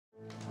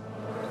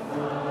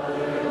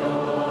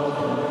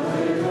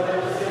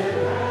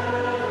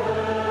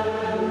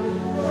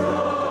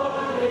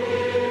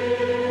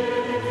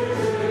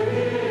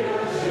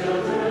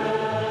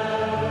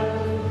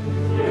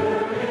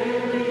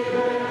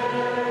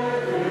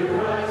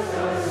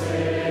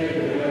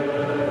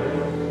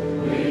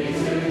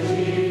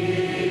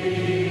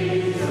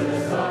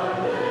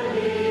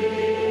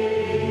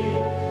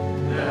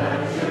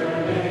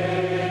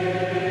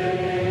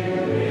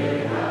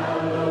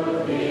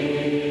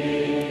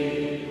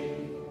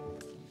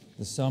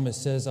The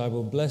psalmist says, I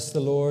will bless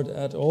the Lord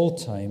at all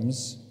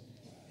times.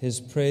 His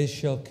praise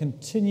shall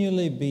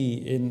continually be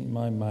in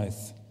my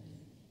mouth.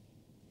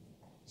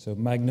 So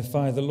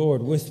magnify the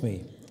Lord with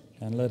me,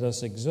 and let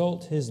us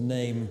exalt his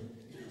name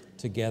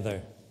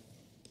together.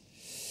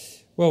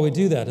 Well, we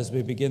do that as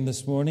we begin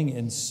this morning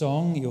in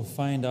song. You'll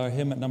find our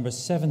hymn at number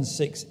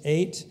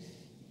 768.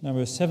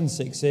 Number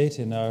 768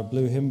 in our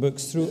blue hymn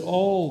books. Through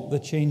all the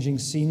changing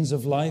scenes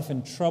of life,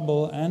 in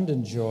trouble and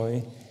in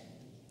joy,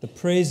 the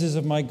praises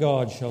of my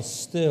God shall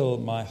still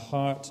my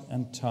heart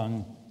and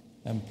tongue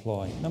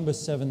employ. Number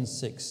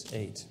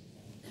 768.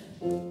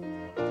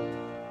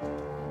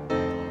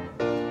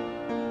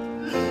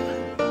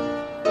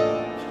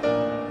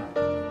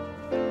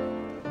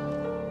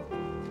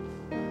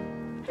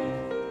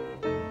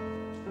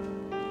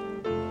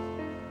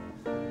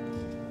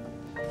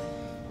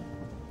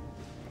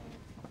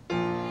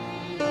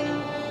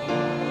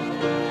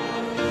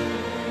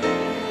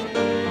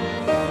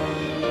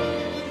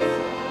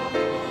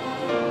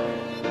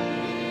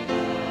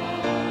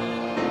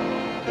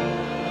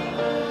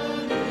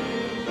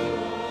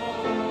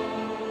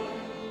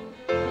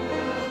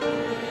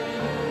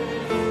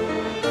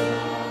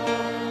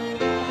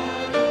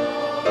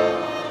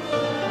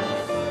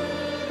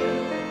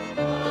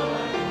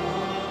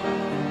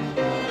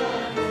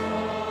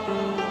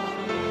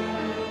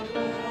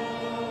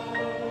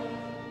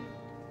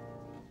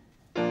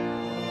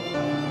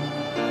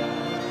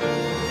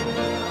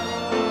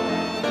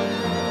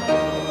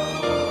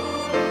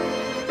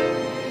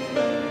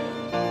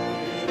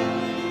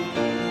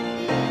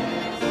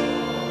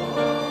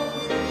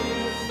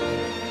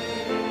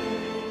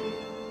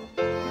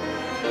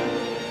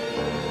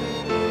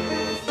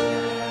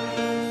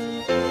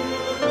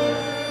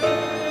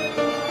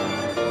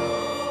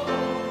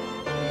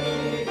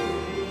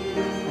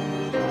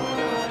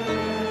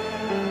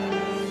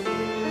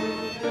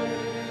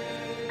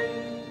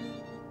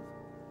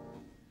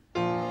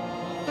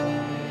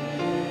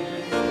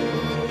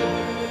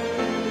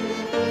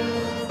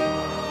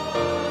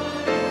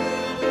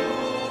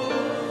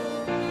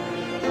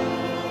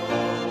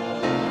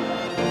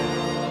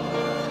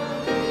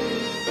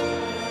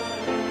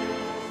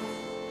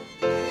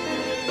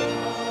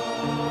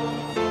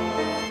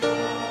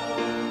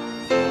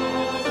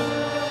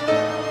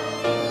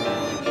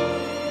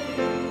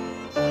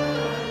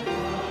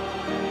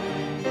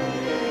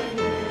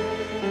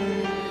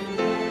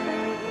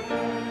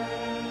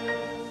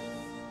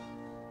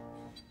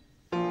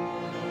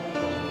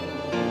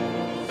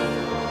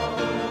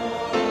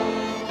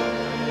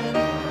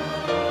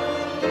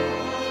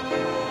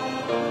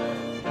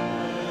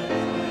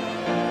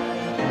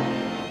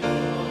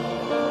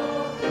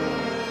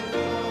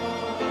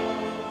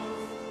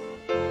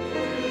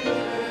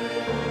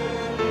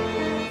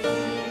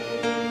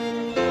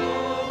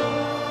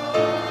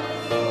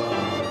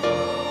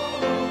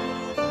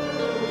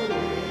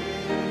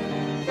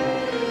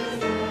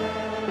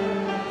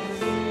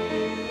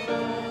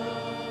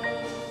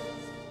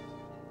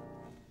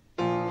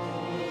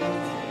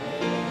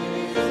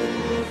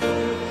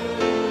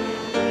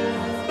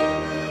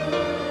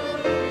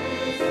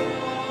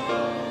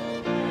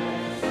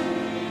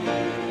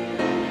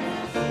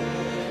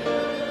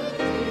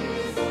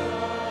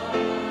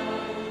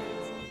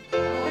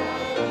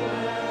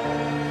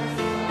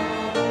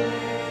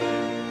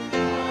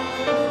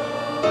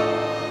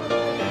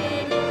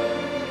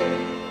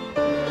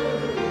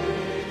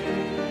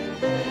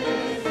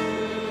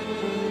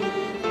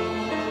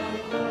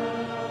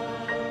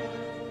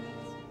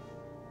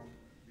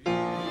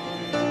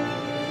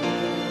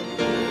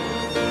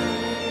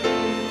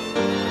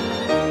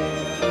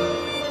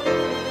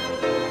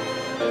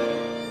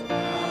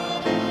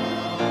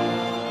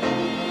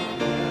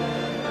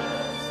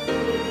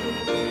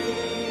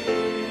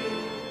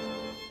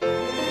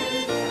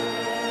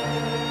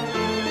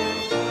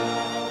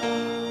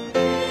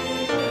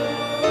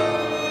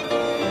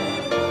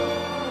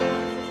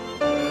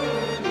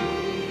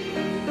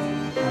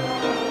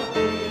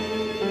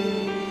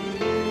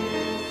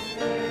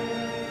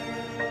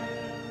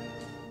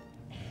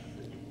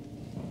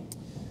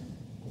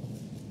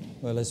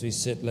 Well, as we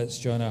sit, let's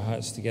join our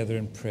hearts together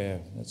in prayer.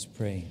 Let's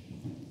pray.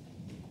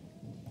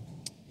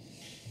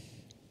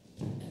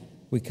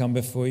 We come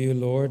before you,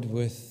 Lord,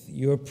 with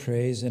your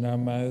praise in our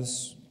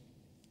mouths,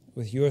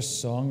 with your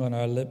song on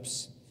our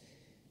lips,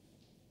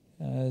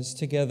 as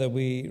together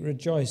we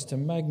rejoice to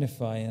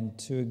magnify and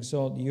to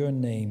exalt your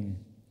name.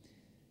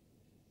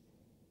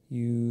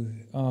 You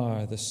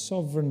are the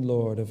sovereign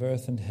Lord of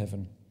earth and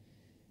heaven.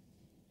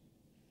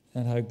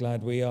 And how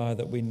glad we are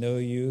that we know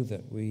you,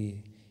 that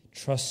we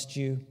trust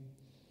you,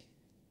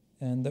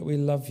 and that we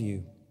love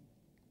you,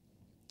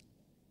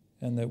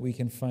 and that we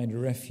can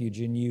find refuge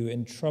in you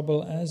in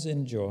trouble as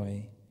in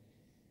joy.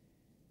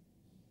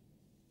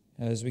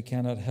 As we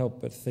cannot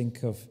help but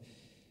think of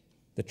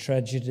the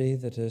tragedy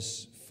that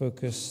has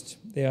focused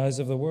the eyes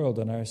of the world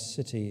on our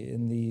city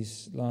in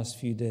these last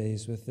few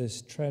days with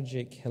this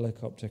tragic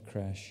helicopter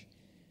crash.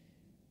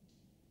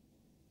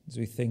 As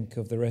we think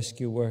of the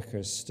rescue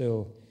workers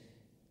still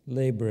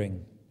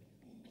laboring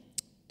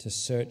to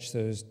search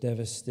those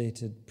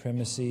devastated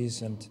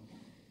premises and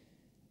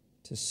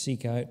to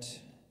seek out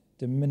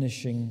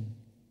diminishing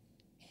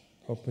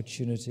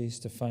opportunities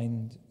to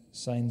find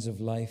signs of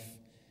life.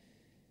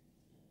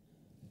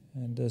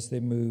 And as they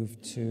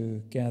move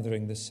to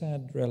gathering the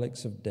sad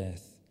relics of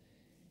death,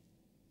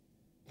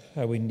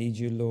 how we need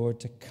you, Lord,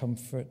 to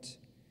comfort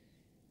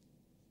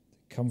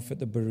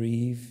the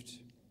bereaved,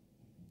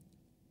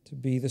 to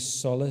be the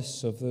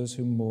solace of those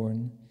who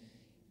mourn,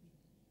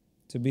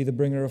 to be the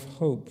bringer of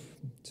hope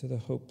to the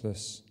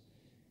hopeless.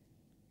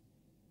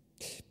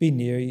 Be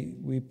near,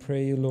 we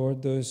pray you,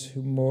 Lord, those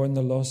who mourn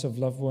the loss of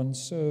loved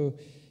ones so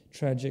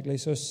tragically,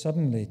 so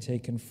suddenly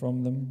taken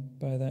from them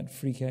by that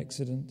freak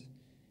accident.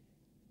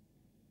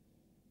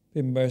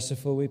 Be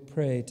merciful, we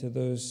pray, to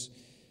those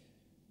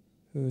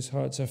whose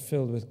hearts are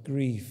filled with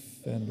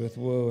grief and with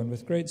woe and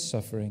with great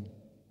suffering.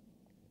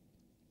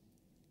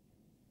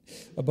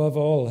 Above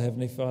all,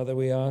 Heavenly Father,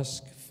 we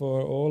ask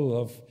for all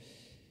of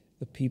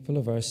the people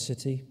of our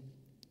city,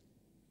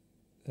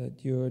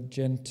 that your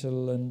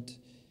gentle and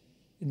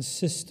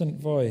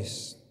insistent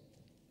voice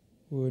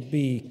would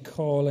be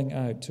calling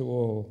out to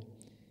all,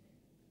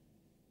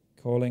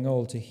 calling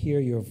all to hear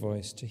your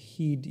voice, to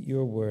heed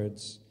your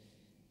words,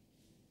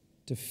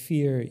 to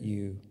fear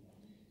you.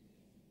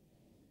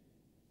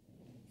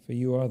 For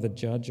you are the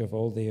judge of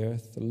all the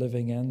earth, the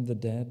living and the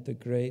dead, the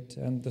great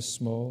and the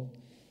small,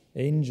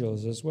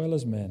 angels as well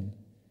as men.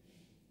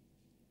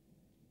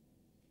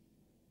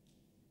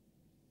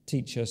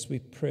 Teach us, we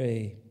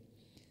pray,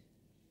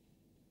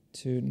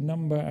 to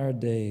number our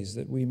days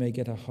that we may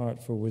get a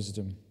heart for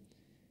wisdom.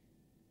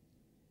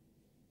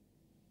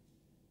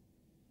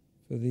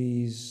 For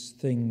these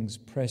things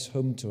press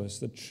home to us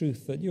the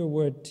truth that your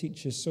word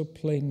teaches so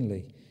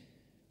plainly,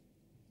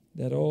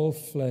 that all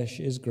flesh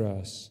is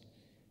grass,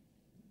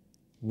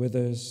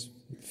 withers,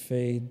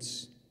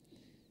 fades,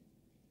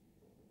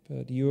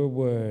 but your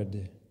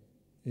word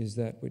is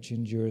that which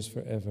endures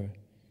forever.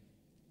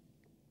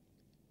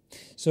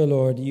 So,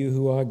 Lord, you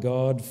who are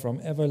God from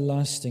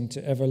everlasting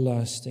to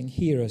everlasting,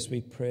 hear us,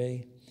 we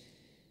pray.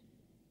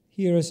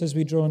 Hear us as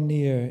we draw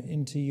near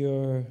into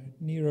your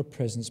nearer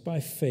presence by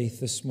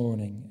faith this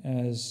morning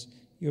as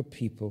your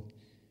people.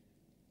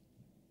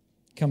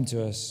 Come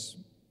to us,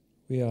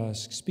 we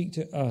ask. Speak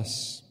to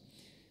us,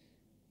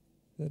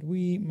 that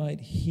we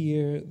might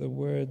hear the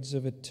words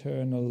of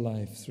eternal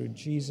life through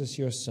Jesus,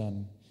 your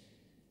Son.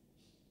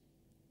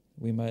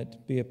 We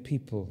might be a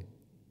people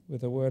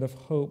with a word of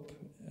hope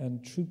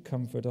and true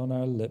comfort on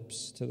our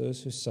lips to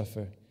those who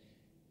suffer.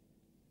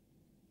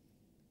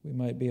 We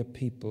might be a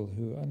people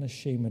who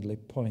unashamedly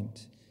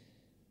point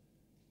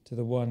to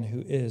the one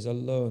who is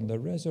alone the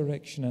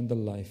resurrection and the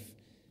life,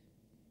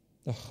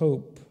 the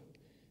hope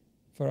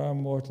for our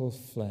mortal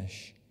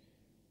flesh,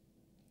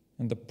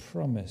 and the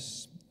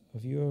promise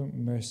of your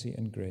mercy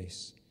and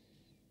grace.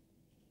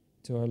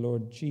 To our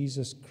Lord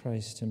Jesus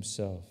Christ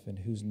himself, in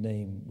whose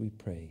name we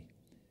pray.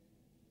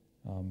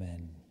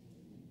 Amen.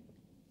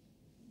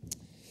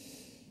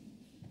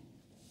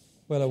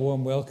 Well, a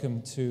warm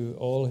welcome to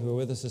all who are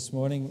with us this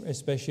morning,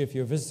 especially if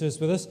you're visitors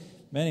with us.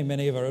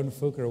 Many of our own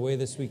folk are away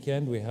this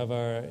weekend. We have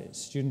our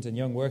Student and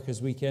Young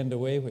Workers Weekend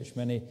away, which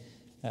many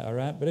are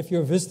at. But if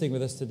you're visiting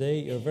with us today,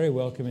 you're very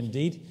welcome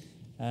indeed.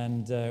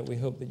 And we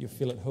hope that you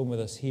feel at home with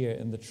us here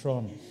in the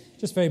Tron.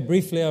 Just very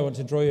briefly, I want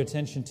to draw your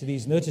attention to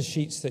these notice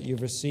sheets that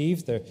you've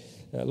received. There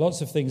are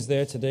lots of things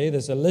there today.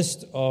 There's a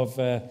list of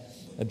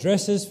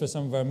addresses for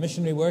some of our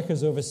missionary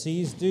workers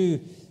overseas. Do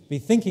be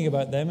thinking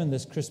about them in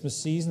this Christmas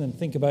season and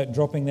think about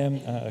dropping them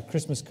a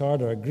Christmas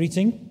card or a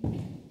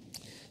greeting.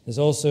 There's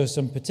also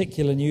some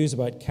particular news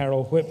about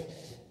Carol Whip,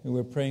 who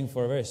we're praying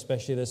for very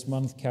especially this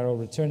month. Carol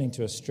returning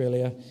to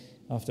Australia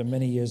after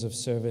many years of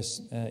service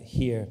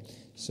here.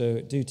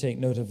 So do take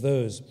note of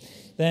those.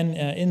 Then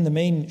in the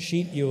main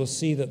sheet, you will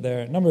see that there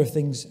are a number of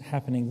things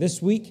happening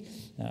this week.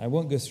 I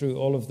won't go through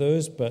all of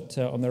those, but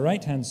on the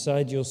right-hand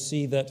side, you'll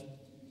see that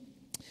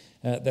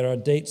there are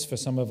dates for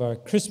some of our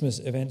Christmas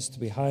events to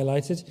be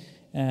highlighted.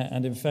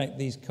 And in fact,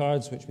 these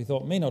cards, which we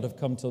thought may not have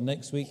come till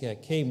next week,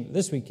 came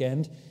this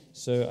weekend.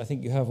 So I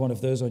think you have one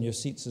of those on your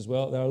seats as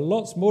well. There are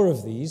lots more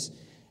of these.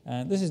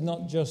 And this is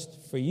not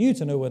just for you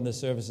to know when the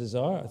services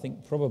are. I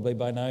think probably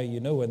by now you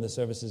know when the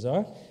services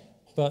are.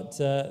 But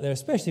they're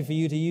especially for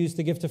you to use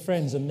to give to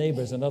friends and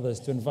neighbours and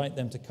others to invite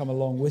them to come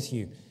along with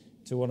you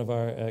to one of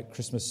our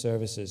Christmas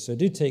services. So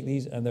do take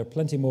these, and there are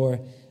plenty more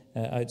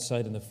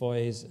outside in the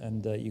foyers,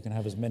 and you can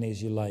have as many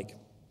as you like.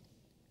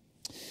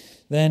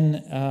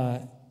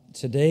 Then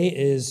today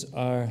is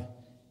our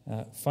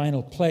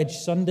final Pledge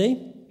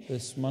Sunday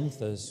this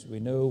month. As we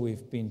know,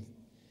 we've been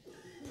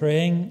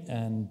praying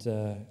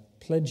and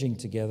pledging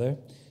together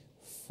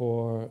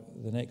for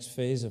the next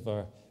phase of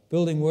our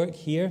building work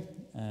here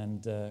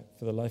and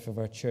for the life of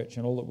our church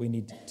and all that we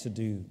need to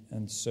do.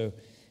 And so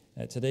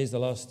today's the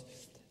last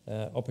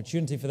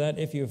opportunity for that.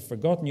 If you've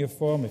forgotten your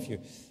form, if you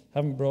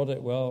haven't brought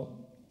it, well,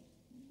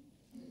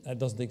 that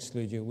doesn't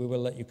exclude you. We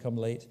will let you come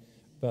late.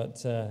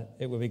 But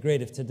it would be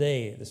great if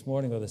today, this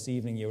morning or this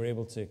evening, you were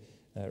able to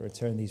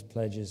return these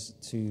pledges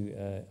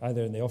to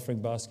either in the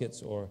offering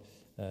baskets or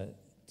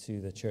to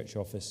the church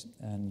office,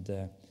 and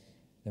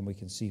then we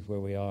can see where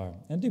we are.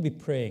 And do be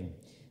praying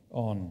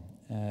on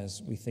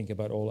as we think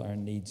about all our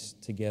needs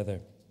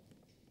together.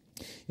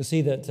 You'll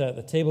see that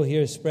the table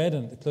here is spread,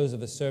 and at the close of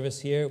the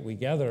service here, we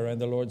gather around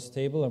the Lord's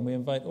table, and we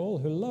invite all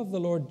who love the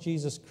Lord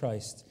Jesus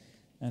Christ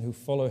and who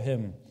follow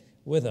him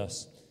with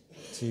us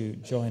to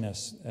join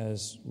us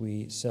as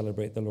we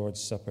celebrate the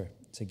Lord's Supper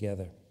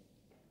together.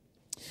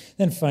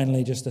 Then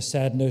finally, just a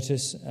sad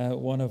notice,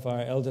 one of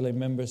our elderly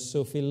members,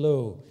 Sophie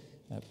Lowe,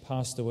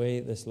 passed away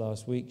this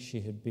last week.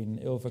 She had been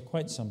ill for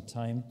quite some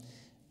time,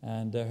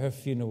 and her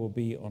funeral will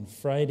be on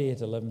Friday at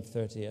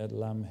 11:30 at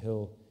Lamb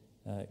Hill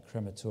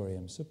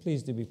Crematorium. So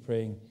please do be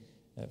praying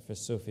for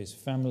Sophie's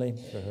family,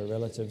 for her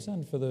relatives,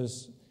 and for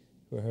those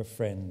who are her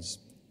friends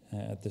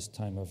at this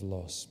time of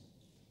loss.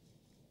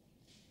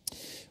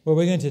 Well,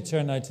 we're going to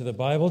turn now to the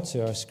Bible,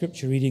 to our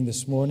scripture reading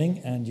this morning,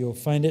 and you'll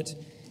find it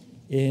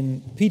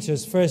in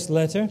Peter's first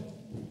letter.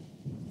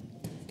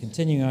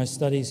 Continuing our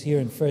studies here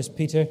in 1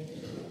 Peter,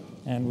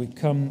 and we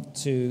come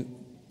to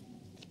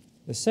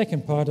the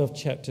second part of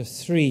chapter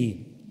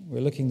 3. We're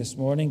looking this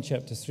morning,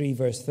 chapter 3,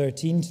 verse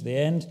 13 to the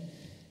end,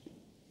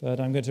 but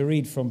I'm going to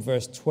read from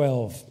verse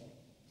 12.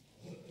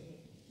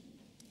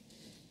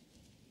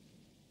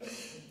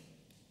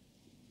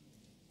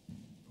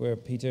 Where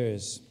Peter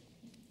is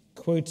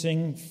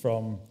quoting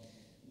from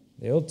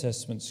the Old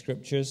Testament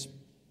scriptures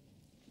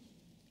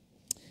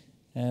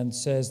and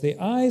says, "The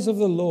eyes of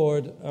the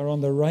Lord are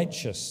on the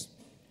righteous,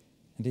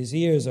 and his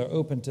ears are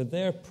open to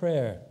their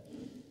prayer.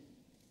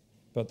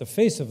 But the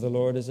face of the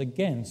Lord is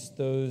against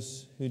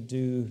those who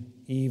do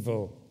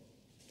evil.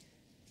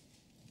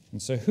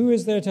 And so who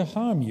is there to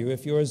harm you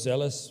if you are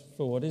zealous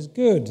for what is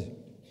good?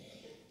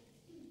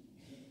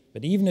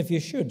 But even if you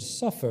should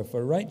suffer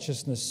for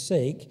righteousness'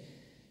 sake,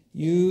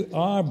 you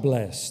are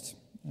blessed."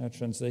 Our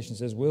translation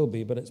says will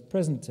be, but it's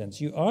present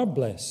tense. You are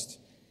blessed.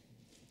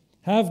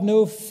 "Have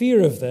no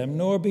fear of them,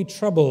 nor be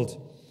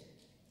troubled.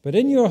 But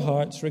in your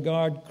hearts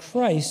regard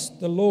Christ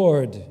the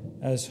Lord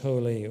as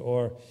holy,"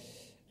 or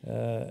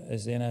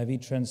as the NIV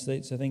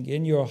translates, I think,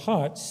 "in your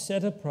hearts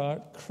set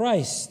apart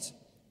Christ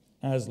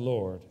as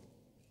Lord,"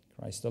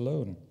 Christ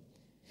alone.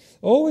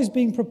 "Always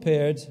being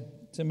prepared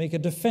to make a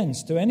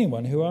defense to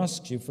anyone who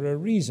asks you for a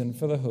reason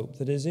for the hope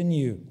that is in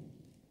you.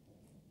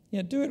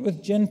 Yet do it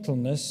with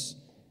gentleness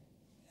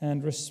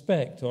and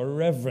respect," or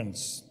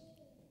reverence.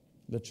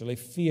 Literally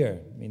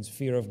fear, means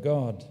fear of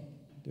God.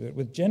 Do it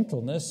with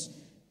gentleness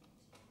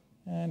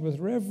and with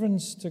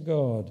reverence to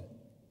God,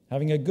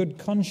 having a good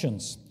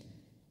conscience,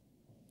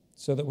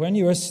 so that when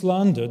you are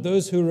slandered,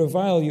 those who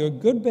revile your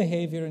good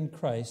behavior in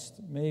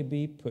Christ may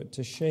be put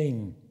to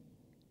shame.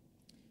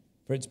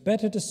 For it's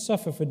better to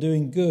suffer for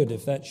doing good,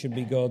 if that should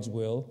be God's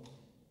will,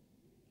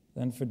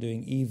 than for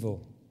doing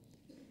evil.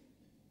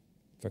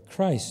 For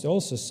Christ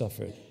also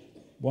suffered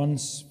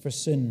once for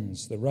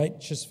sins, the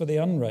righteous for the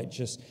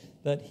unrighteous,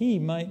 that he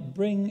might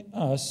bring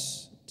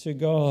us to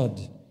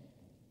God,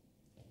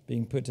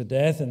 being put to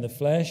death in the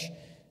flesh,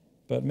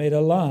 but made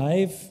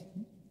alive,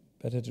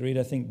 better to read,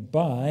 I think,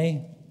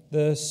 by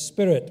the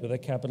Spirit, with a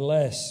capital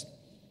S.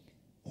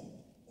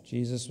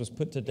 Jesus was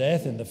put to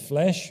death in the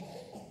flesh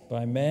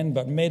by men,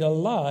 but made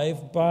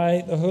alive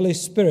by the Holy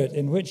Spirit,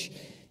 in which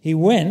he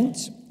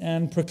went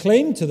and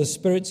proclaimed to the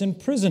spirits in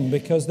prison,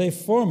 because they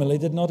formerly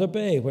did not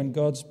obey, when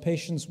God's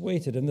patience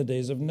waited in the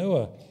days of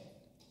Noah,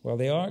 while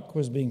the ark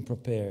was being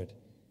prepared,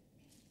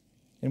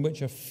 in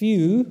which a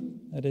few,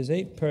 that is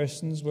 8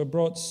 persons, were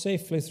brought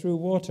safely through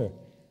water.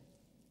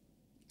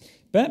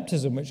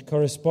 Baptism, which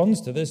corresponds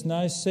to this,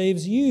 now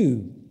saves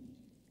you,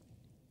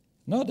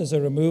 not as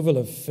a removal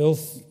of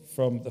filth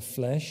from the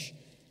flesh,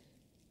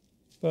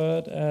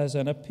 but as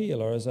an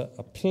appeal, or as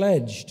a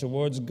pledge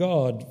towards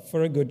God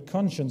for a good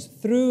conscience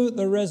through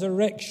the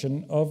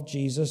resurrection of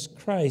Jesus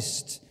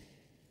Christ,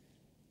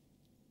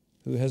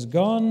 who has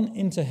gone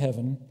into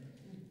heaven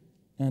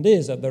and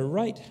is at the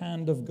right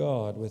hand of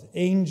God, with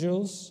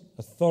angels,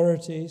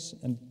 authorities,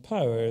 and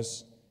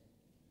powers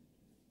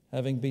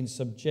having been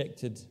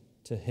subjected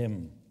to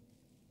him.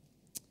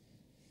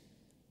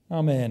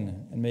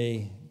 Amen. And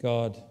may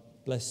God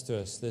bless to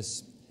us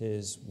this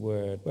his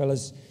word. Well,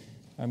 as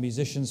our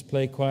musicians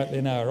play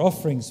quietly now, our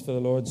offerings for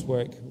the Lord's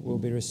work will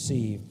be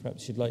received.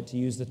 Perhaps you'd like to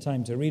use the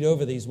time to read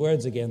over these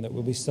words again that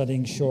we'll be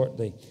studying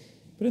shortly.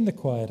 But in the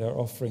quiet, our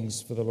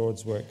offerings for the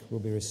Lord's work will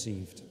be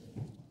received.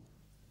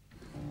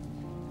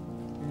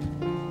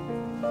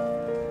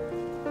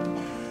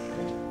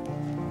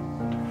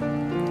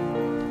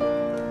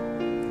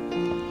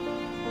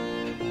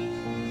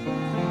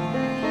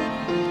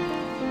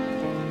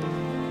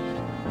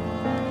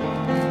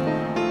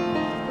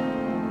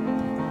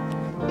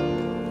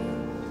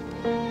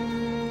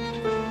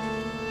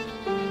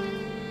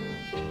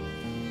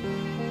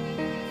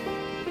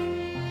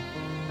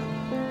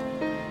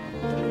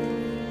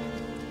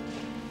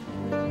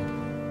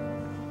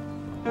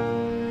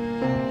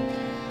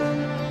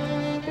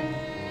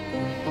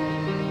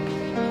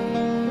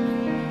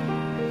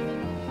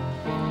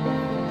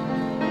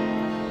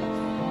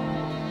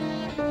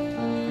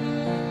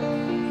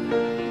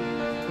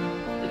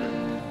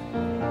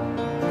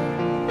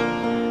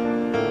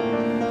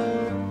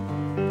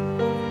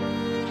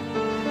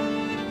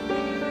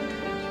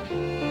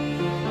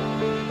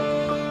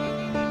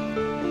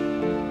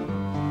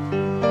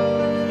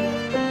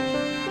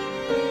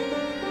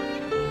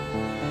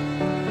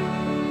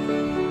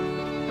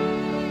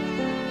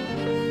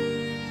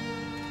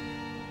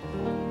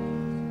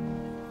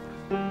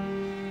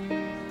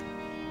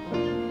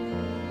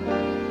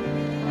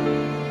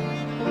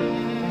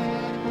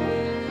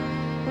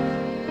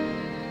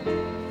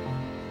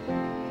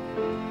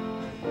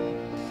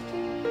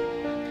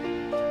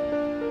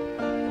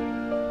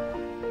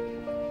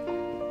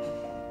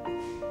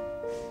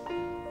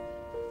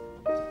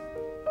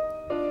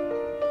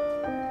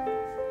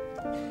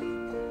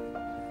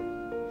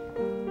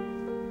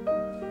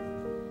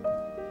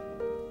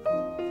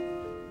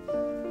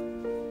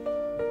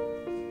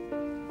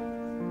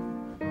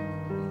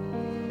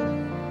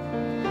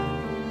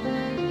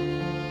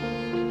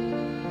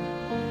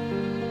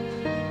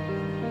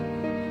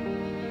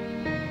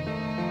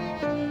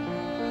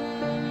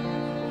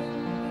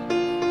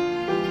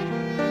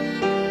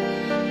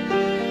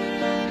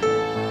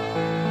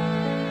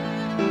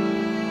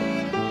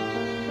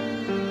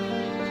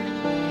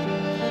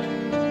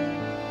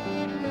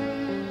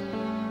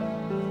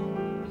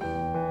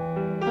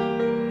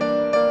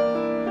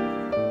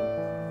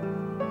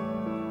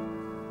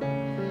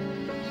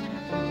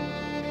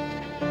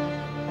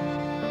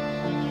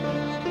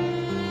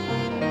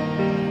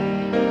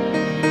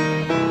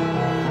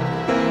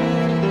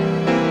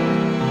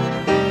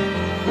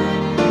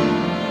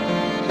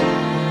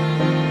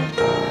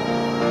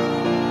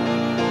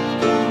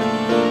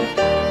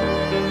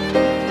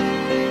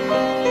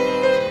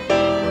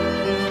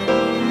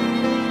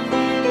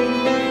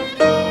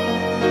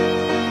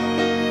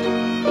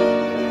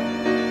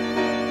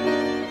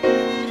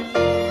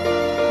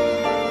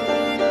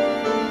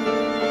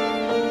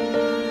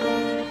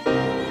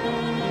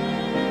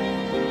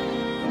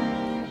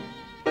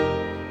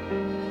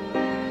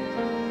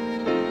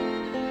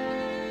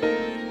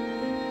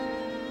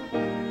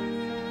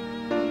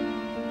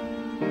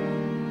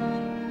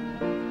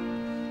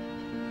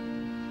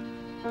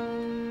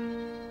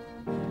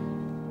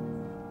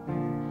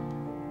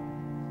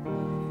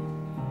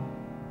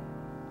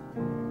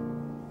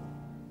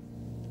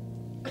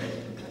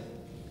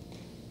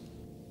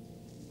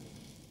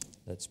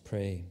 Let's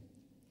pray.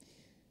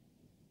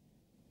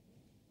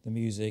 The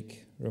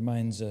music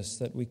reminds us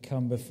that we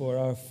come before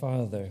our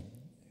Father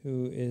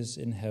who is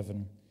in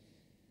heaven,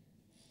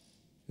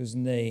 whose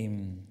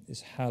name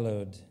is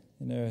hallowed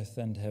in earth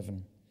and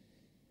heaven,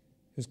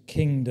 whose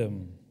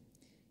kingdom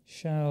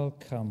shall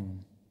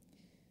come,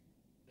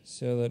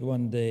 so that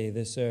one day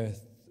this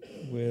earth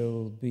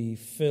will be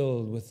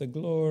filled with the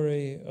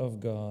glory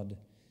of God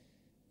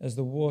as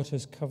the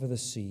waters cover the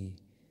sea,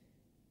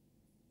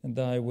 and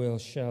thy will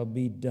shall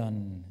be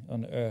done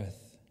on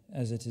earth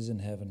as it is in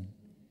heaven.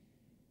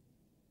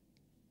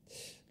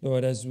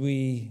 Lord, as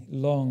we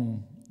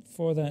long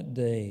for that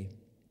day,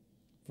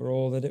 for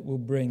all that it will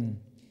bring,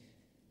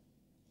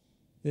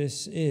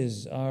 this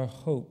is our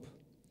hope,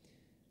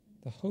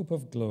 the hope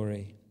of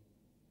glory.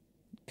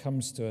 It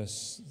comes to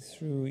us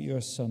through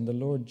your Son, the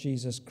Lord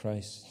Jesus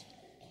Christ.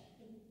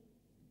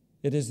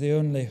 It is the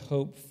only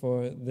hope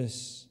for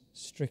this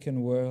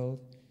stricken world.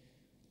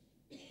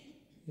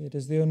 It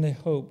is the only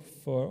hope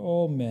for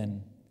all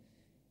men.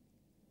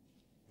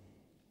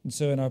 And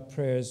so in our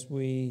prayers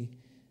we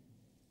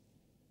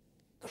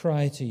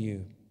cry to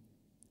you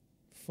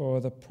for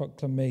the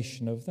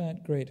proclamation of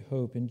that great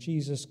hope in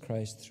Jesus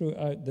Christ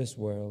throughout this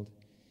world.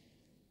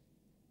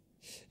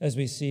 As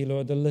we see,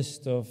 Lord, the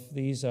list of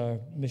these our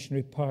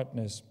missionary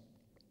partners,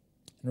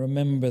 and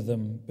remember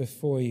them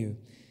before you,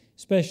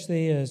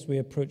 especially as we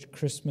approach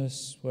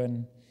Christmas,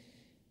 when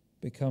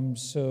it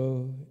becomes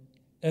so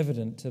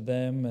evident to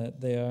them that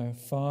they are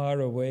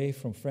far away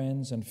from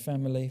friends and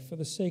family for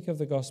the sake of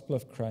the gospel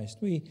of Christ.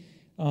 We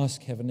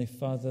ask, Heavenly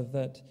Father,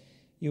 that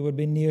you would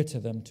be near to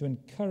them to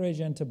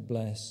encourage and to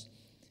bless,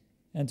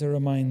 and to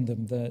remind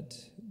them that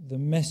the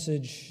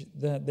message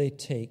that they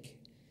take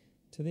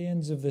to the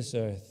ends of this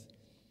earth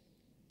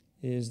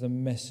is the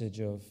message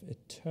of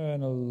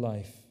eternal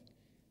life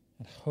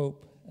and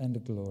hope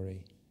and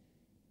glory.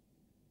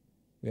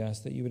 We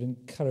ask that you would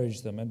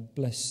encourage them and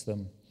bless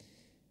them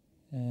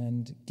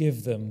and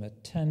give them a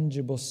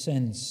tangible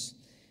sense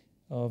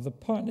of the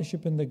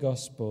partnership in the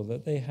gospel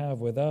that they have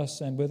with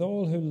us and with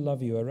all who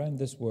love you around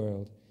this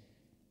world.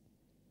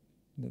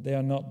 That they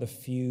are not the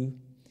few,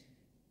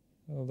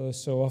 although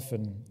so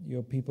often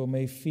your people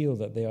may feel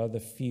that they are the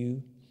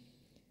few,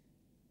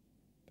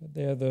 but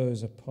they are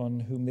those upon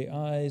whom the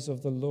eyes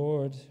of the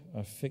Lord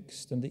are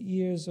fixed and the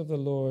ears of the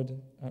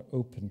Lord are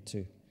open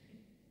to.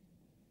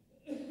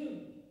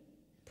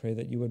 Pray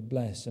that you would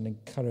bless and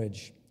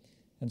encourage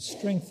and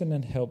strengthen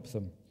and help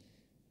them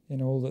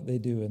in all that they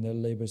do in their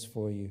labors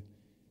for you.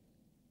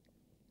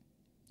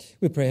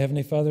 We pray,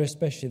 Heavenly Father,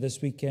 especially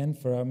this weekend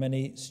for our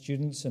many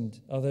students and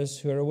others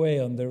who are away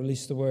on the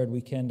Release the Word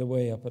weekend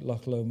away up at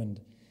Loch Lomond.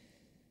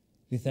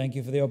 We thank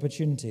you for the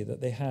opportunity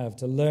that they have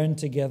to learn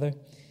together,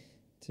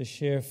 to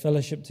share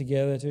fellowship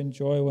together, to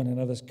enjoy one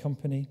another's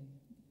company,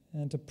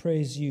 and to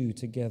praise you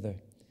together.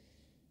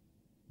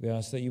 We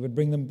ask that you would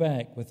bring them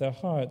back with their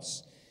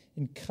hearts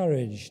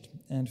encouraged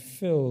and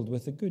filled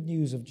with the good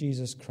news of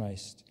Jesus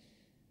Christ,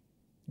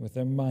 with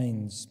their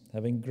minds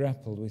having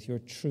grappled with your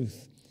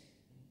truth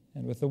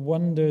and with the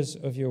wonders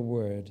of your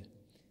word,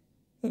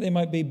 that they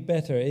might be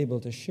better able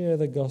to share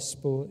the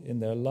gospel in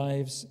their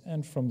lives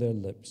and from their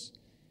lips.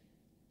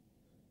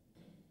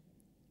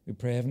 We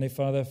pray, Heavenly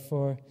Father,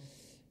 for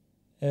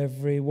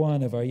every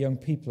one of our young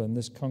people in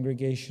this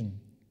congregation,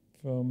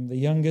 from the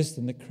youngest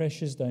in the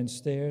creches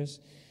downstairs,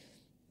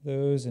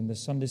 those in the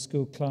Sunday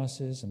school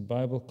classes and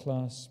Bible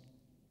class,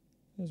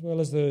 as well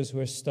as those who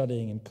are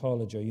studying in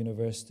college or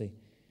university,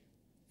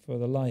 for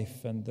the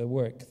life and the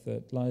work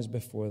that lies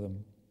before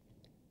them.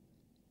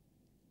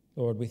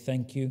 Lord, we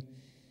thank you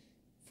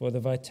for the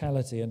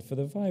vitality and for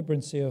the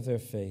vibrancy of their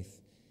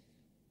faith,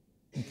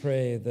 and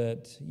pray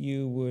that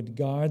you would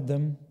guard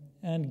them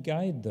and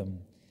guide them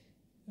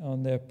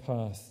on their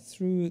path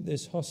through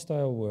this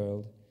hostile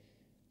world,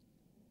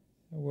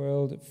 a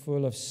world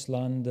full of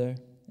slander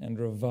and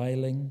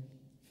reviling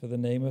for the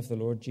name of the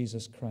Lord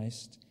Jesus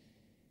Christ,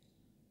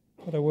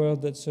 but a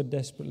world that so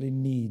desperately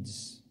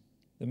needs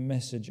the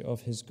message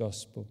of his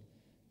gospel.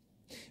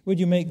 Would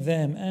you make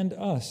them and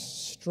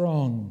us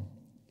strong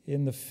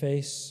in the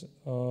face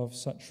of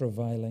such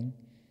reviling?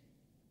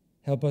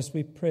 Help us,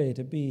 we pray,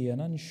 to be an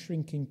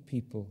unshrinking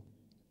people,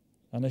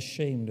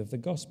 unashamed of the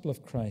gospel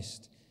of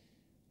Christ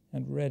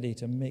and ready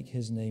to make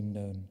his name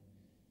known.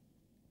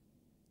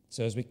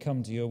 So as we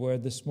come to your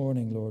word this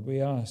morning, Lord,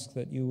 we ask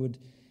that you would,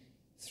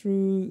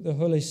 through the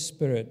Holy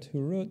Spirit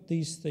who wrote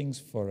these things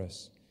for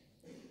us,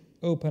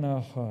 open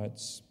our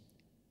hearts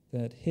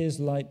that his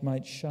light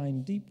might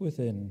shine deep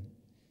within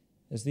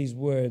as these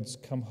words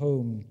come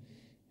home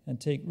and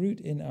take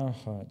root in our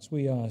hearts.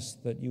 We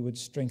ask that you would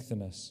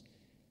strengthen us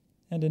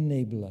and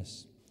enable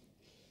us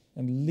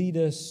and lead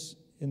us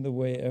in the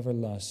way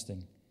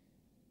everlasting,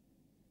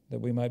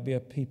 that we might be a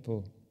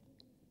people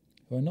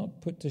who are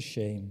not put to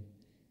shame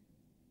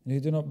and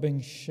who do not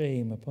bring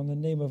shame upon the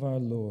name of our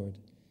Lord,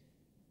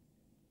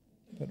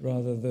 but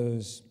rather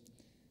those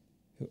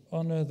who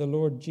honor the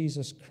Lord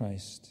Jesus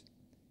Christ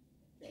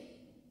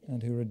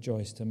and who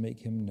rejoice to make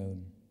him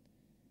known.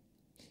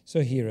 So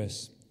hear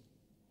us.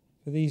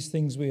 For these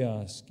things we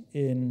ask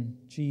in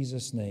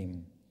Jesus'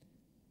 name.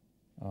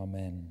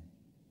 Amen.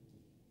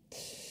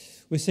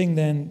 We sing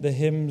then the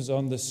hymns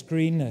on the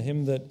screen, a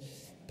hymn that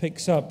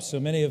picks up so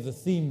many of the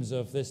themes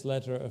of this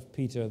letter of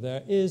Peter.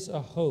 There is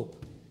a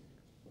hope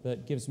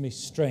that gives me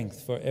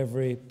strength for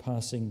every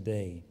passing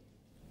day.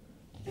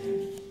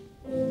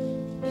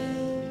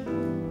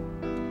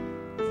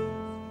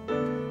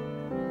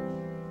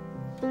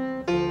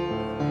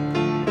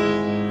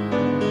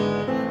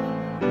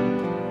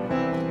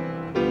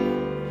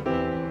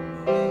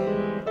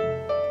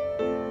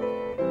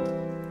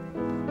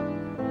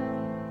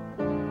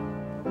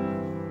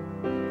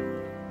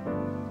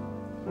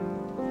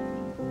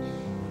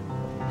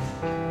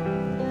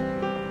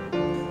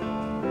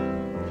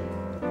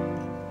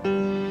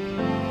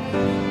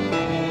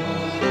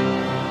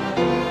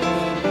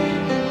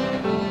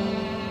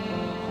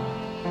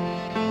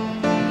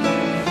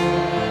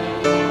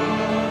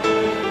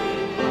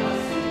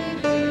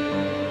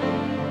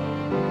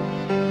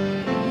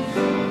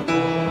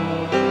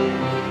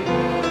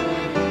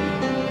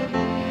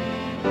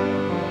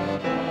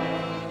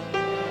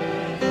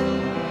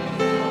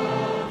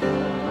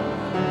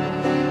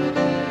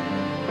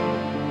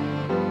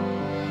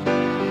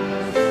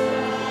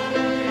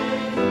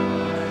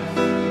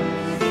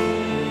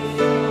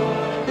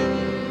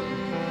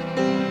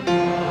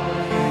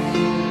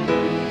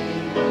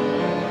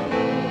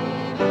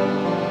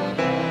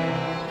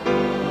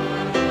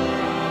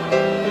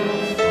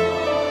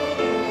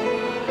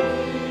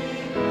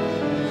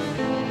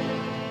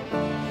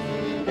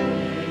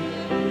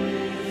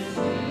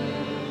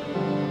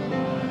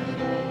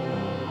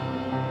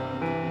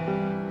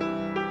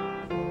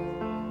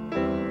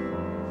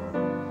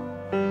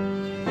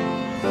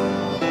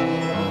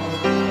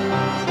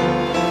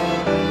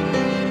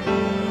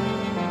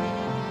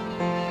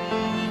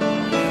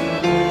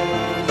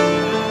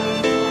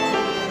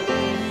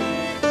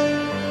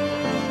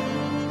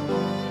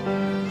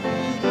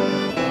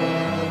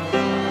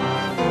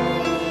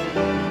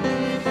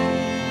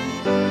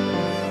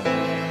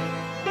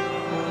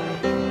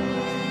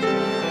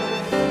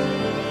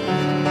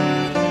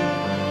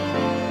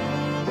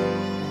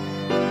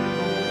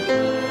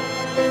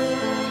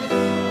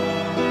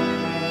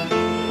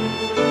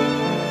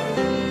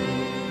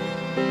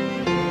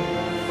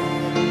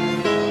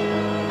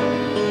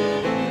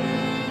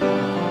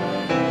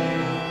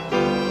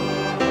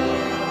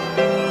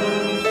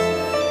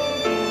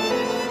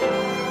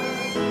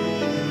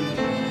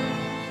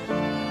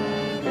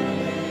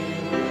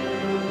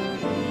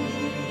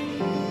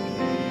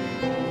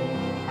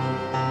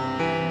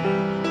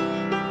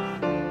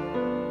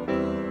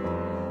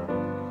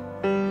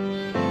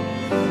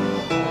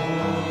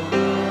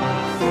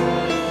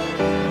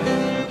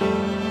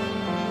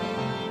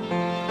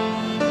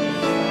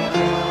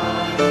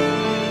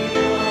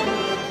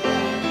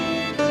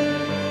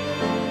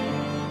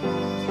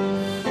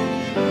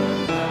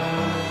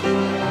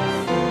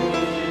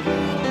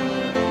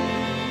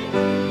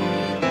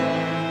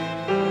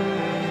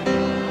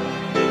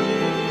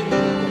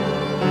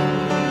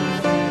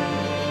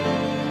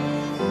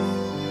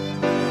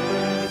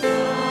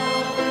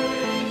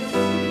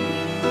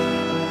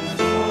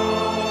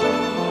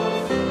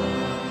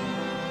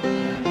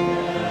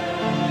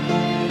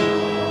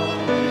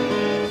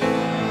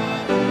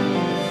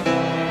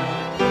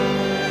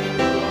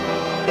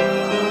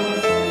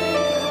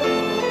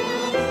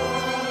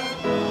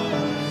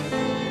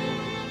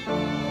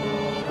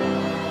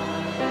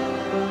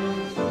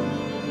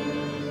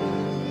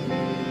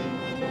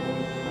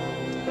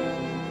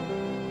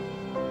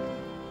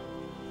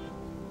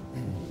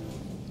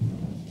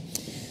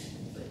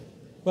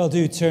 Well,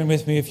 do turn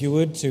with me, if you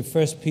would, to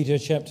 1 Peter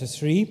chapter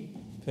 3,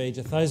 page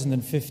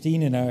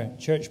 1015 in our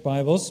church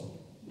Bibles.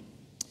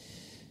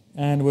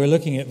 And we're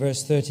looking at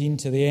verse 13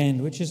 to the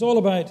end, which is all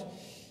about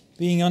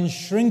being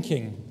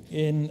unshrinking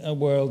in a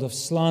world of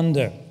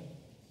slander.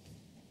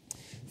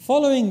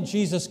 Following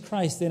Jesus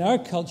Christ in our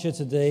culture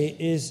today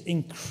is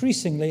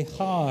increasingly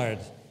hard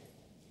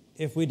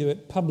if we do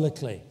it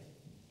publicly.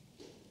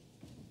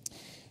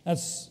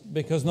 That's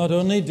because not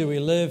only do we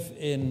live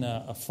in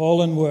a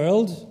fallen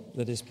world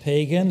that is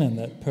pagan and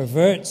that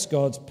perverts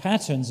God's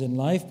patterns in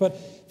life,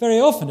 but very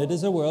often it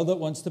is a world that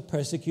wants to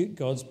persecute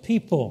God's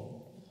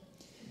people.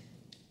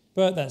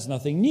 But that's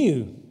nothing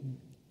new.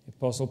 The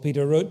Apostle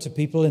Peter wrote to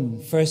people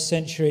in first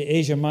century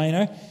Asia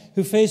Minor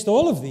who faced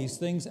all of these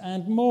things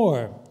and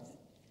more.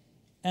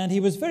 And he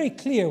was very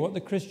clear what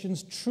the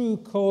Christian's true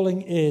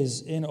calling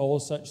is in all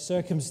such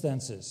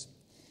circumstances.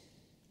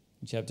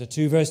 In chapter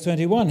 2, verse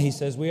 21, he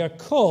says, we are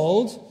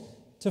called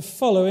to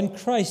follow in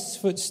Christ's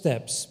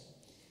footsteps.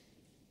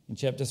 In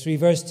chapter 3,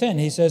 verse 10,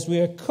 he says, we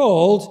are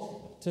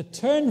called to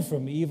turn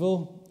from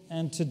evil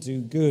and to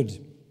do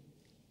good.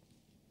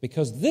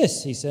 Because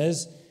this, he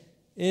says,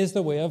 is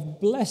the way of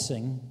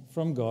blessing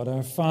from God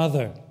our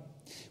Father.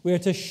 We are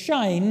to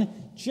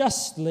shine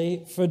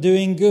justly for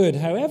doing good,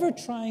 however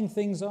trying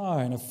things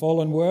are in a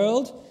fallen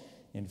world,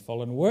 in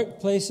fallen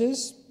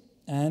workplaces,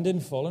 and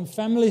in fallen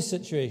family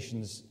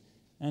situations,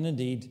 and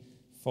indeed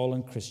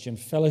fallen Christian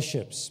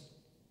fellowships.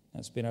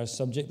 That's been our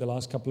subject the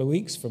last couple of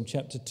weeks from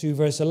chapter 2,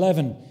 verse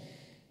 11.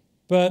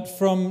 But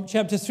from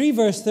chapter 3,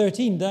 verse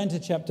 13 down to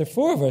chapter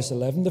 4, verse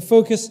 11, the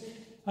focus,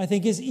 I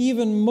think, is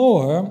even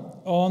more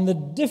on the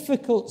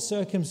difficult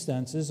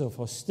circumstances of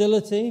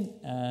hostility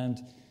and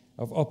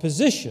of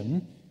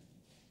opposition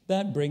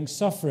that bring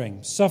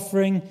suffering.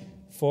 Suffering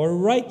for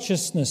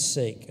righteousness'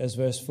 sake, as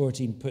verse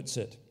 14 puts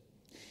it.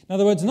 In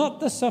other words, not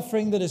the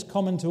suffering that is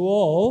common to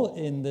all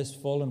in this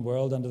fallen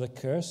world under the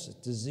curse,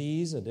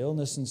 disease and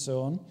illness and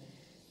so on,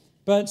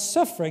 but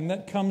suffering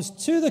that comes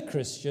to the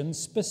Christians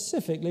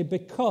specifically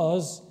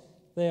because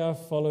they are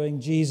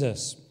following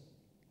Jesus.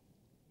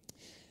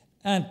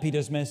 And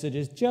Peter's message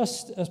is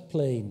just as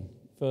plain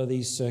for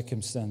these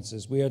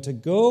circumstances. We are to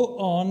go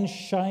on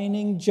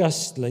shining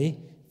justly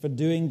for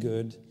doing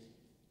good,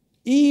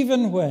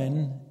 even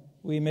when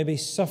we may be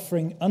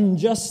suffering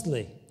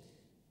unjustly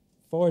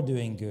for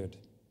doing good.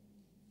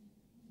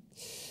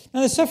 Now,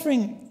 the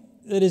suffering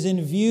that is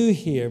in view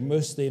here,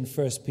 mostly in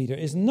 1 Peter,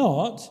 is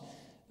not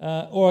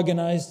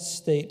organized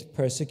state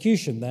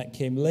persecution. That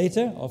came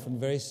later, often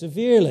very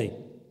severely.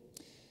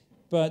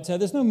 But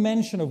there's no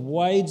mention of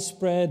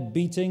widespread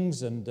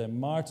beatings and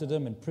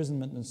martyrdom,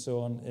 imprisonment, and so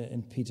on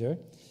in Peter.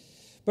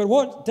 But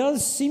what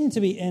does seem to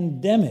be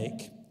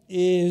endemic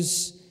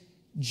is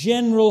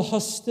general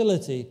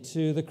hostility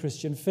to the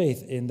Christian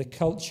faith in the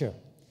culture.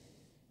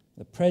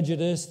 The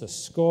prejudice, the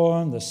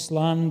scorn, the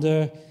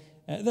slander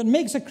that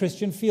makes a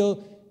Christian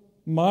feel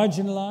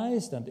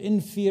marginalized and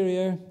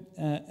inferior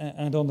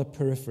and on the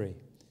periphery,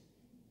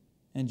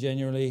 and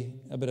generally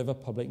a bit of a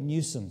public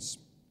nuisance.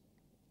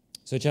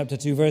 So chapter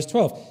 2, verse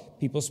 12,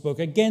 people spoke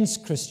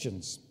against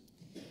Christians.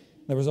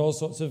 There was all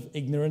sorts of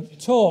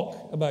ignorant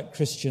talk about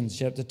Christians,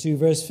 chapter 2,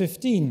 verse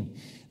 15.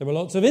 There were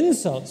lots of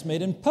insults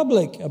made in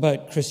public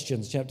about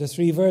Christians, chapter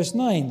 3, verse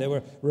 9. They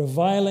were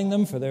reviling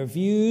them for their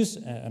views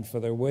and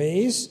for their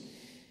ways.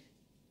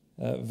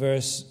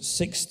 Verse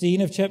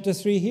 16 of chapter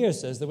 3 here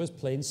says there was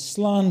plain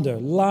slander,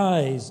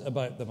 lies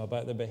about them,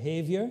 about their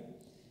behavior.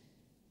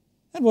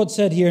 And what's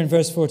said here in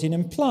verse 14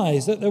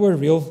 implies that there were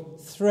real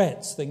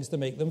threats, things to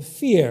make them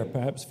fear,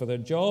 perhaps for their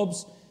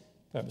jobs,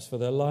 perhaps for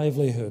their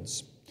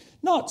livelihoods.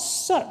 Not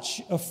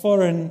such a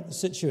foreign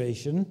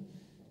situation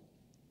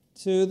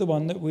to the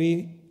one that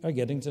we are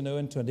getting to know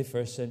in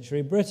 21st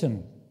century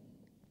Britain.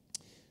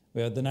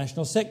 We had the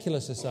National Secular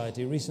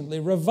Society recently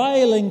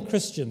reviling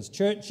Christians,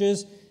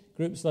 churches,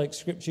 groups like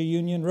Scripture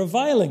Union,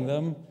 reviling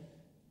them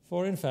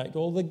for, in fact,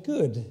 all the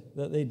good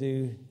that they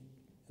do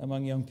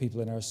among young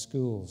people in our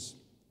schools.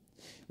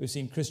 We've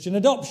seen Christian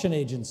adoption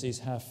agencies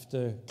have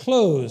to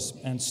close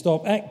and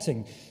stop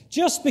acting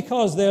just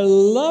because their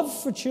love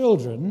for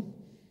children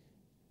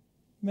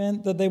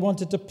meant that they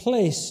wanted to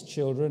place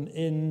children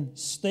in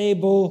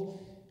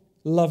stable,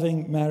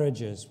 loving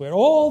marriages where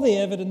all the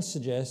evidence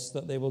suggests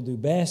that they will do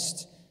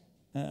best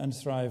and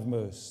thrive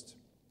most.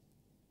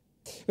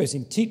 We've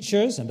seen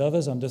teachers and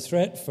others under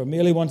threat for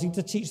merely wanting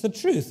to teach the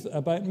truth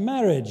about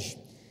marriage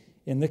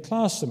in the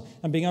classroom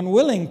and being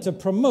unwilling to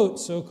promote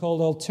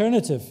so-called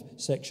alternative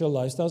sexual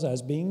lifestyles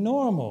as being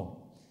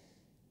normal.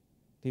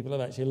 People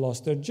have actually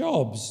lost their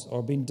jobs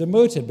or been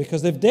demoted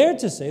because they've dared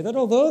to say that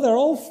although they're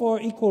all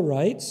for equal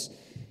rights,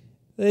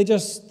 they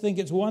just think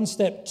it's one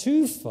step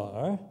too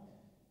far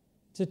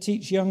to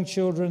teach young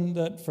children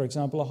that, for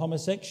example, a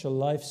homosexual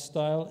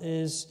lifestyle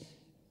is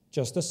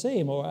just the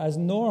same or as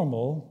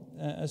normal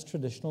as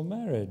traditional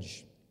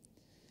marriage.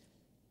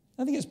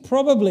 I think it's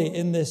probably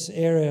in this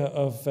area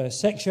of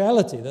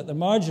sexuality that the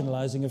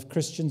marginalizing of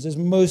Christians is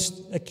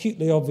most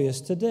acutely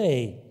obvious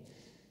today.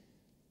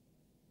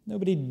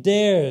 Nobody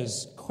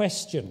dares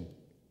question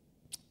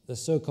the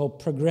so-called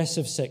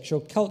progressive sexual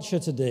culture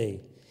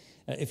today.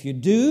 If you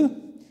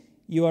do,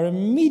 you are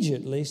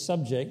immediately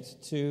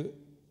subject to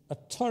a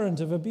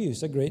torrent of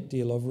abuse, a great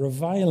deal of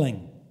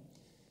reviling.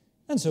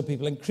 And so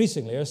people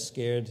increasingly are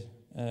scared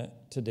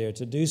to dare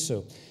to do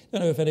so. I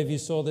don't know if any of you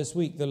saw this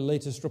week the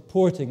latest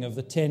reporting of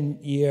the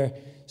 10-year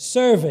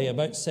survey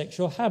about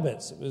sexual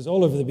habits. It was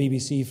all over the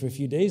BBC for a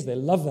few days. They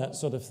love that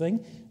sort of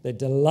thing. They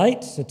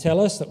delight to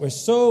tell us that we're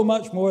so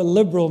much more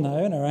liberal now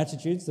in our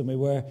attitudes than we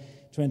were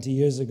 20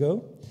 years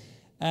ago.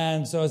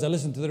 And so as I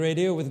listened to the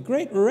radio, with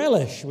great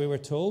relish, we were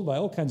told by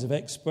all kinds of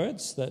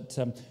experts that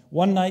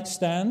one-night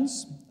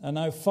stands are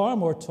now far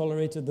more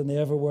tolerated than they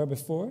ever were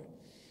before,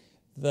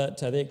 that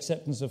the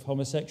acceptance of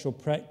homosexual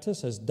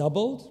practice has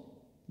doubled.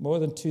 More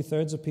than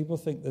 2/3 of people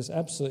think there's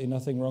absolutely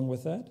nothing wrong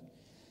with that.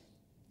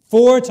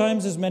 4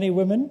 times as many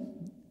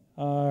women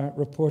are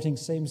reporting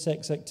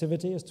same-sex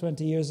activity as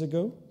 20 years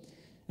ago.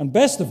 And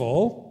best of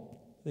all,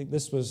 I think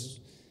this was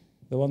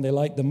the one they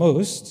liked the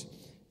most,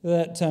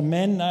 that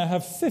men now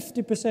have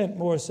 50%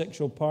 more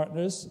sexual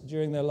partners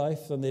during their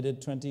life than they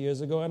did 20 years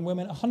ago, and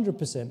women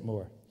 100%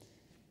 more.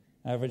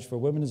 Average for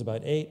women is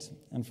about 8,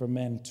 and for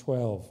men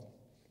 12.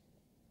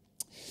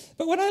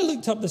 But when I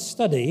looked up the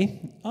study,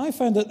 I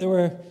found that there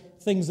were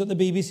things that the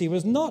BBC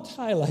was not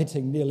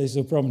highlighting nearly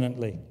so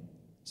prominently.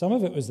 Some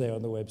of it was there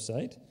on the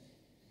website.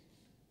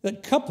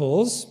 That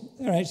couples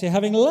are actually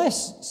having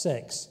less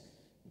sex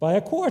by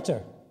a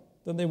quarter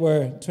than they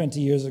were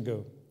 20 years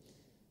ago.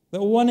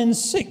 that 1 in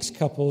 6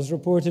 couples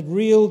reported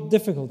real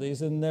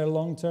difficulties in their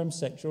long-term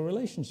sexual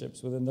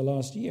relationships within the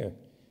last year,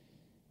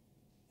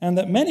 and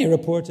that many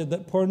reported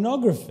that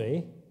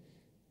pornography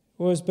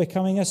was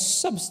becoming a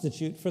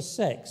substitute for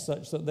sex,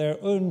 such that their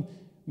own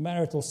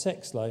marital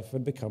sex life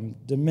had become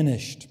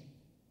diminished.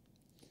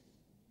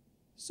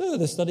 So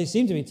the studies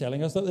seem to be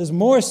telling us that there's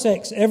more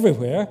sex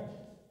everywhere,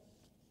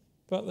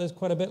 but there's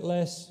quite a bit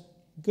less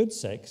good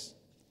sex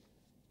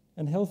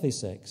and healthy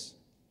sex.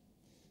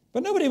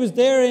 But nobody was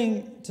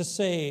daring to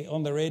say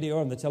on the radio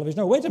or on the television,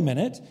 "No, wait a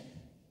minute,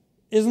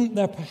 isn't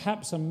there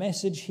perhaps a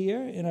message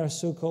here in our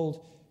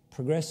so-called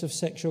progressive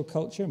sexual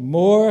culture?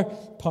 More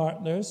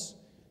partners,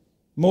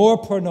 more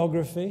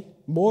pornography,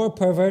 more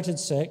perverted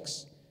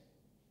sex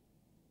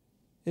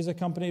is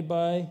accompanied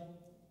by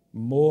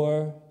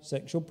more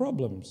sexual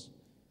problems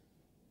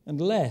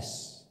and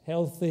less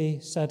healthy,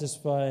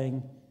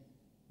 satisfying,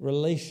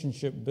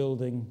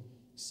 relationship-building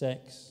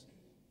sex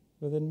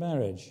within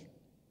marriage."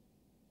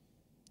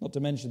 Not to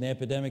mention the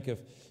epidemic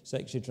of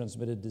sexually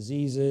transmitted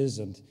diseases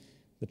and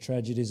the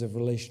tragedies of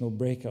relational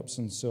breakups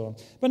and so on.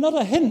 But not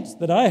a hint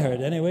that I heard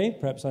anyway,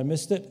 perhaps I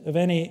missed it, of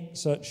any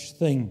such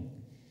thing.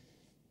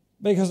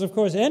 Because, of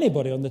course,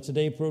 anybody on the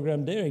Today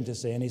program daring to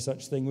say any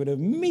such thing would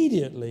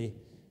immediately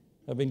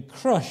have been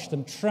crushed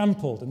and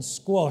trampled and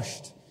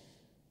squashed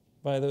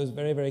by those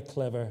very, very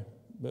clever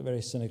but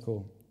very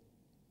cynical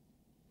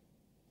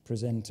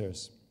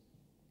presenters.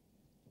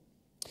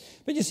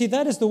 But you see,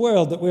 that is the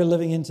world that we're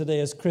living in today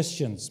as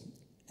Christians.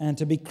 And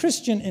to be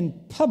Christian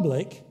in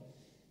public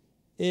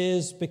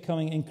is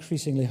becoming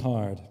increasingly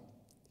hard.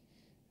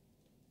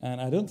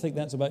 And I don't think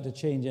that's about to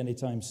change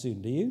anytime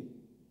soon, do you?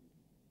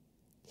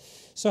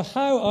 So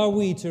how are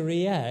we to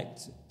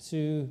react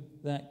to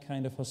that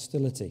kind of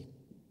hostility?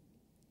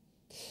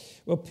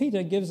 Well,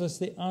 Peter gives us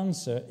the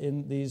answer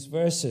in these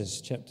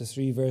verses, chapter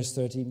 3, verse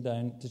 13,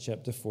 down to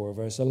chapter 4,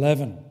 verse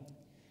 11.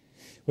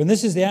 When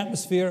this is the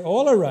atmosphere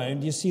all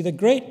around, you see the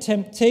great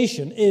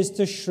temptation is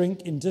to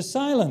shrink into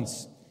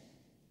silence,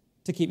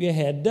 to keep your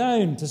head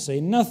down, to say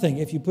nothing.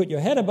 If you put your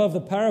head above the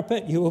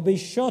parapet, you will be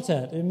shot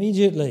at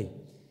immediately.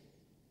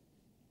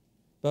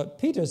 But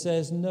Peter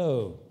says,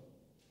 no,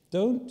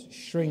 don't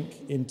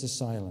shrink into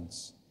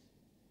silence.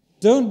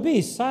 Don't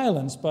be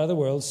silenced by the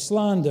world's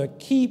slander.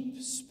 Keep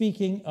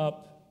speaking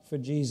up for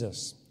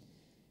Jesus.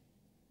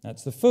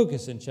 That's the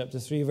focus in chapter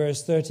 3,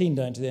 verse 13,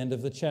 down to the end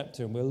of the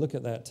chapter, and we'll look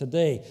at that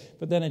today.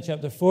 But then in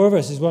chapter 4,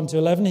 verses 1 to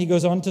 11, he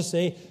goes on to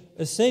say,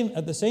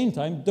 at the same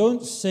time,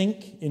 don't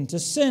sink into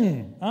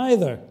sin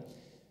either.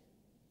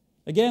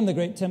 Again, the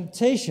great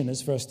temptation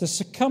is for us to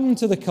succumb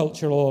to the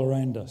culture all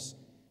around us,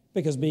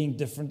 because being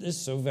different is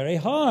so very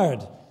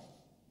hard.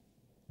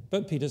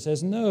 But Peter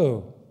says,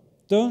 no,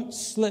 don't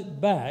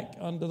slip back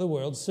under the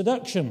world's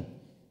seduction.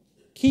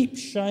 Keep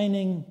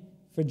shining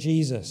for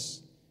Jesus.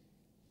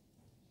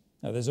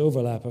 Now, there's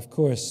overlap, of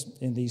course,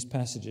 in these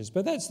passages,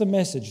 but that's the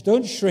message.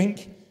 Don't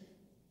shrink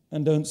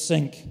and don't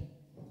sink.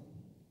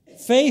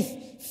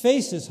 Faith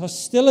faces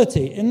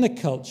hostility in the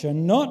culture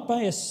not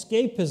by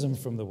escapism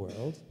from the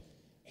world,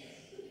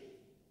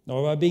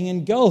 nor by being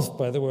engulfed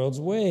by the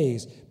world's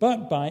ways,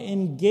 but by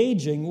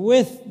engaging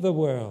with the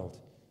world,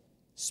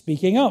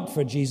 speaking up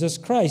for Jesus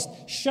Christ,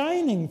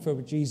 shining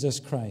for Jesus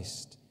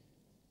Christ,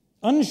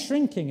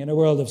 unshrinking in a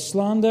world of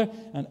slander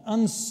and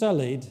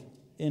unsullied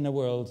in a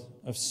world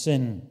of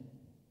sin.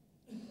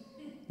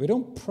 We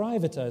don't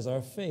privatize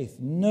our faith.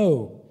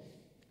 No.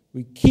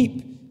 We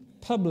keep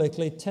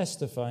publicly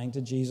testifying to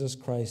Jesus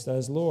Christ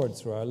as Lord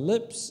through our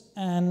lips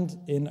and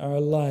in our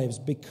lives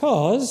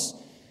because,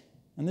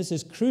 and this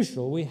is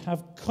crucial, we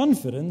have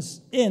confidence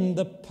in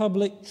the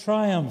public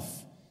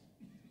triumph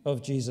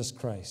of Jesus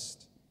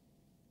Christ.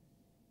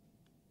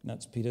 And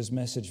that's Peter's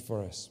message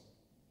for us.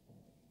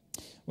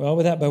 Well,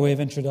 with that by way of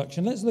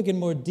introduction, let's look in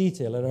more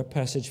detail at our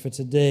passage for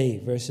today,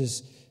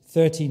 verses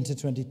 13 to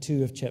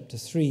 22 of chapter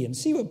 3, and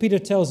see what Peter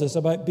tells us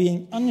about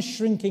being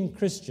unshrinking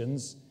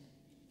Christians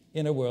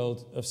in a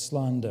world of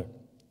slander.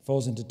 It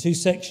falls into two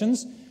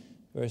sections.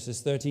 Verses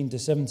 13 to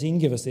 17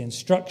 give us the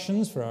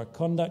instructions for our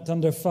conduct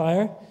under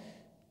fire,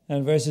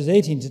 and verses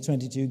 18 to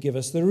 22 give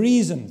us the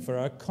reason for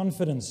our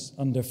confidence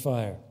under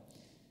fire.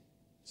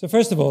 So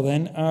first of all,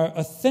 then, our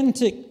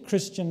authentic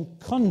Christian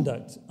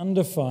conduct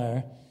under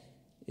fire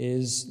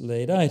is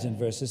laid out in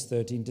verses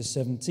 13 to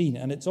 17,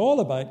 and it's all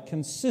about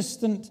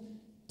consistent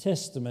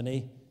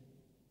testimony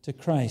to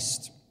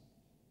Christ.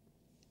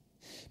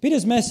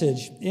 Peter's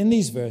message in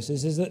these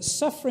verses is that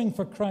suffering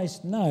for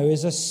Christ now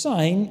is a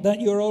sign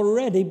that you're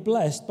already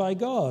blessed by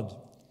God.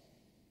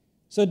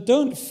 So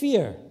don't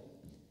fear,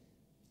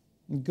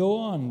 and go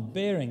on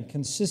bearing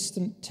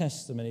consistent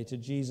testimony to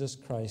Jesus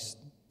Christ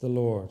the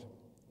Lord.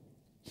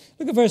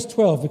 Look at verse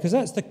 12, because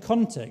that's the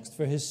context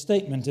for his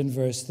statement in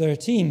verse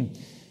 13.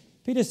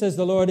 Peter says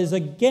the Lord is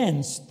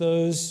against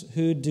those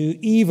who do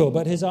evil,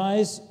 but his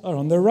eyes are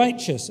on the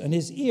righteous, and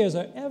his ears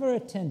are ever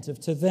attentive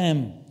to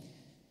them.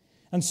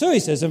 And so he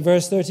says in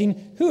verse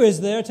 13, who is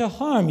there to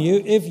harm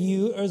you if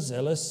you are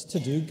zealous to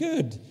do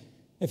good,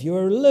 if you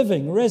are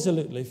living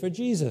resolutely for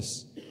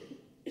Jesus?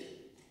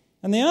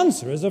 And the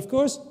answer is, of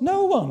course,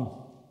 no one.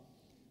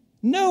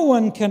 No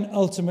one can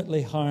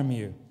ultimately harm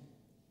you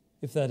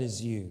if that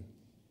is you.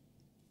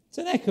 It's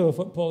an echo of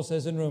what Paul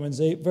says in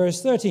Romans 8,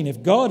 verse 13.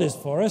 If God is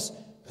for us,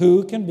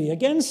 who can be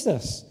against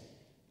us?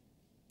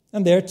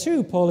 And there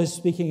too, Paul is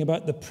speaking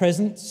about the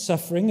present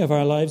suffering of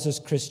our lives as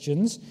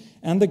Christians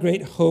and the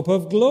great hope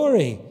of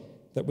glory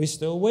that we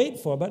still wait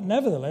for, but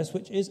nevertheless,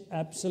 which is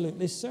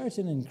absolutely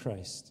certain in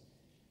Christ.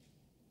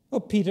 Well,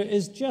 Peter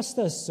is just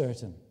as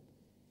certain.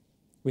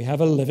 We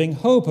have a living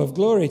hope of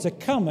glory to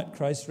come at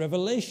Christ's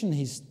revelation,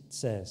 he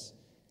says.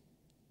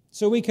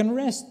 So we can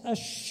rest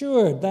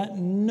assured that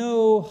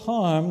no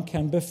harm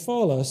can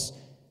befall us,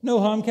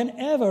 no harm can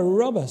ever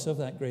rob us of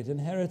that great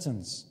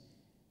inheritance.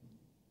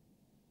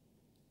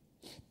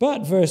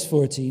 But, verse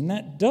 14,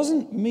 that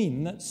doesn't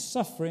mean that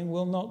suffering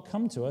will not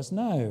come to us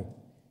now.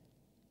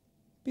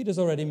 Peter's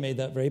already made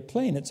that very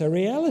plain. It's a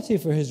reality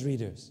for his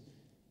readers.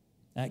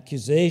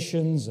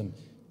 Accusations and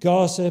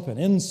gossip and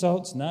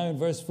insults. Now in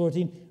verse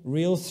 14,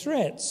 real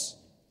threats.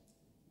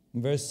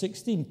 In verse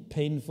 16,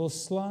 painful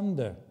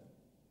slander.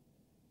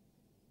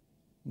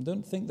 And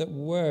don't think that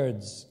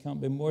words can't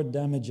be more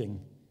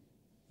damaging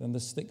than the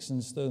sticks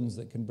and stones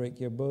that can break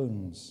your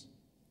bones.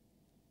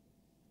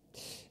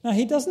 Now,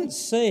 he doesn't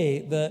say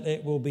that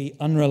it will be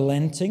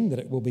unrelenting, that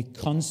it will be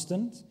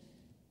constant.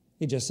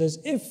 He just says,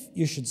 if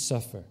you should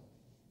suffer.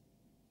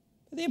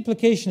 But the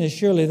implication is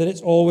surely that it's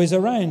always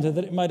around, and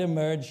that it might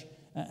emerge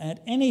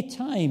at any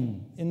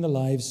time in the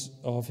lives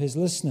of his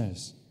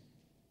listeners.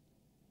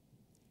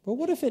 But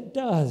what if it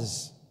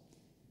does?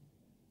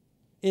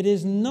 It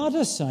is not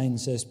a sign,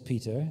 says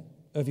Peter,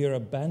 of your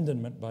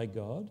abandonment by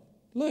God.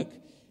 Look,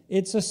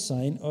 it's a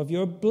sign of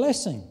your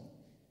blessing.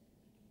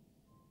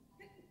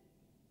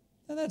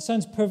 Now that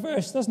sounds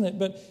perverse, doesn't it?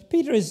 But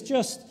Peter is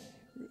just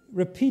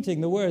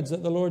repeating the words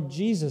that the Lord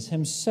Jesus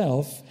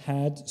himself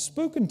had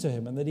spoken to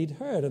him and that he'd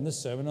heard in the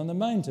Sermon on the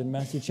Mount in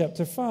Matthew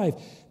chapter 5.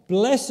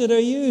 Blessed are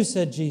you,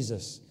 said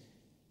Jesus,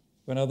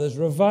 when others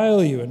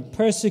revile you and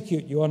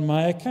persecute you on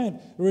my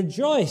account.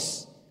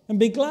 Rejoice and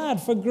be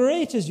glad, for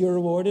great is your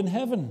reward in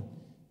heaven.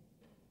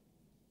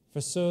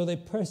 For so they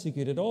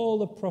persecuted all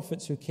the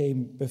prophets who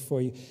came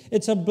before you.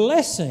 It's a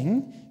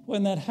blessing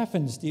when that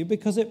happens to you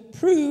because it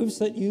proves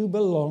that you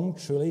belong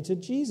truly to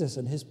Jesus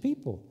and his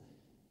people.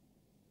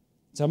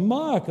 It's a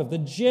mark of the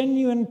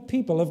genuine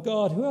people of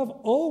God who have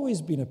always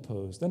been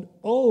opposed and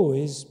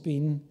always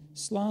been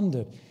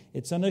slandered.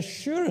 It's an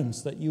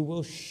assurance that you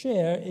will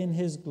share in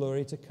his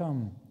glory to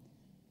come.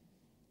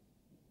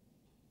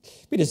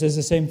 Peter says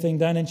the same thing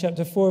down in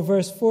chapter 4,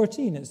 verse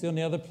 14. It's the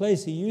only other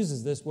place he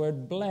uses this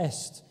word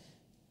blessed,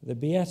 the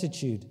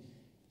beatitude.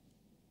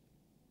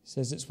 He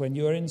says it's when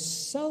you are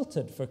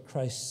insulted for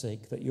Christ's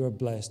sake that you are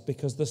blessed,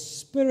 because the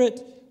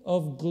Spirit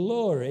of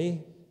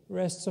glory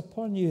rests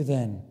upon you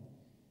then.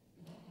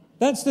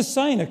 That's the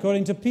sign,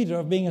 according to Peter,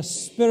 of being a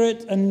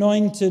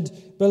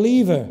Spirit-anointed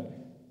believer.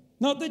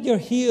 Not that you're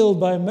healed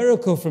by a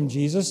miracle from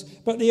Jesus,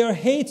 but that you're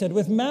hated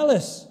with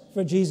malice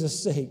for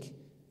Jesus' sake.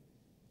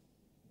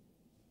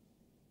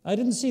 I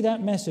didn't see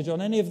that message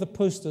on any of the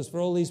posters for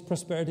all these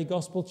prosperity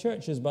gospel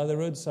churches by the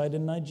roadside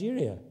in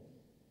Nigeria.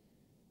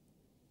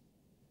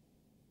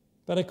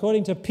 But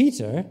according to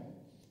Peter,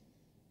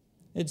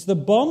 it's the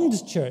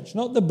bombed church,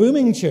 not the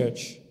booming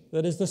church,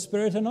 that is the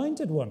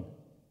Spirit-anointed one.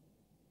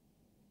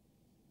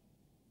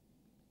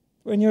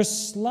 When you're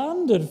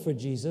slandered for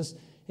Jesus,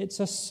 it's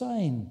a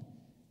sign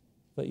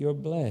that you're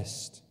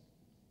blessed.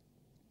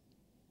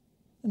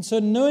 And so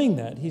knowing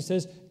that, he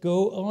says,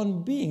 go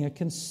on being a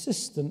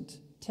consistent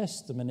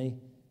testimony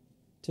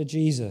to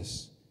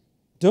Jesus.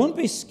 Don't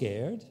be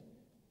scared.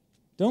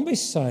 Don't be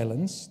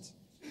silenced.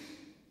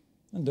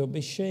 And don't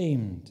be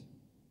shamed.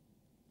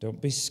 Don't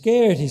be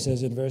scared, he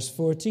says in verse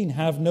 14.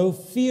 Have no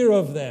fear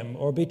of them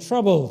or be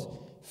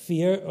troubled.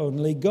 Fear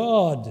only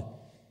God.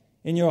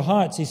 In your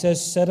hearts, he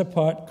says, set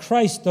apart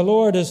Christ the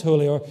Lord as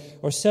holy,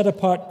 or set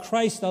apart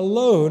Christ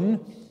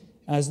alone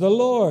as the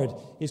Lord.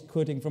 He's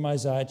quoting from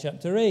Isaiah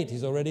chapter 8.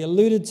 He's already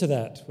alluded to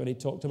that when he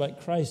talked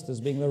about Christ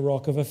as being the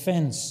rock of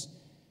offense.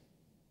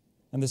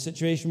 And the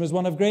situation was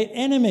one of great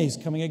enemies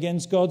coming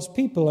against God's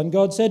people. And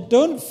God said,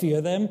 don't fear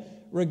them.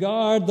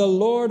 Regard the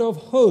Lord of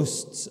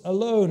hosts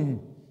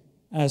alone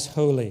as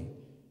holy.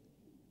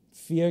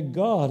 Fear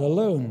God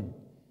alone.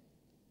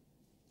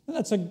 And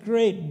that's a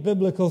great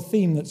biblical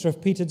theme that's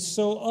repeated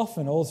so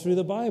often all through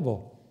the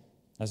Bible.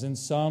 As in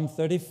Psalm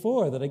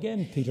 34, that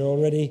again Peter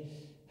already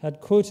had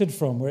quoted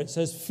from, where it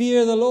says,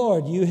 fear the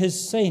Lord, you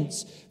his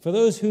saints, for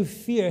those who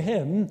fear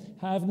him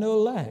have no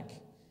lack.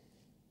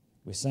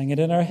 We sang it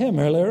in our hymn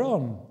earlier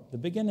on, the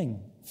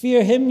beginning.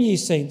 Fear him, ye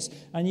saints,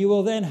 and you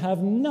will then have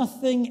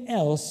nothing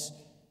else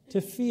to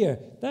fear.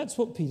 That's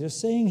what Peter's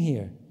saying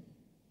here.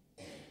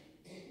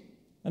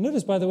 And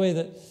notice, by the way,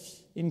 that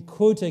in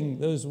quoting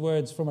those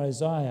words from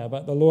Isaiah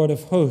about the Lord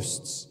of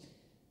hosts,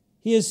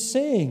 he is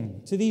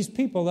saying to these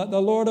people that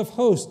the Lord of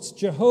hosts,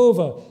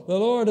 Jehovah, the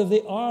Lord of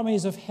the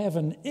armies of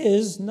heaven,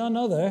 is none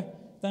other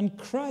than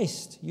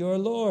Christ, your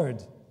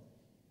Lord.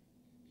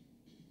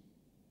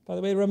 By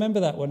the way, remember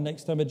that one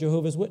next time a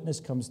Jehovah's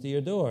Witness comes to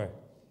your door.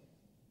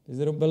 is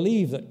they don't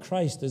believe that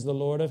Christ is the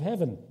Lord of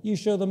heaven. You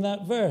show them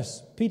that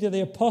verse. Peter the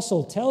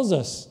Apostle tells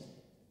us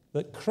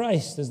that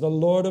Christ is the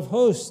Lord of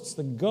hosts,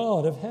 the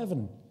God of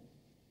heaven.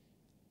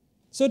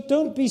 So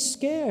don't be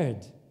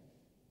scared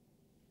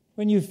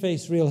when you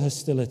face real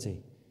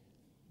hostility.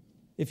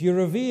 If you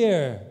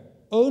revere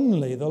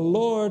only the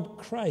Lord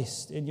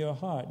Christ in your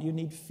heart, you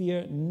need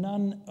fear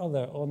none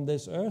other on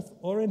this earth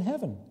or in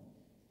heaven.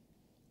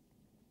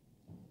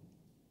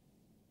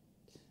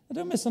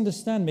 Now, don't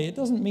misunderstand me. It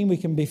doesn't mean we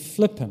can be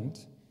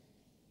flippant.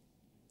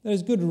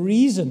 There's good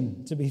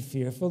reason to be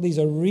fearful. These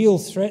are real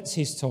threats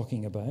he's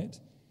talking about.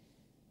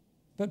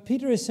 But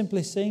Peter is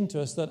simply saying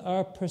to us that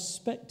our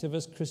perspective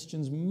as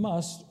Christians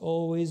must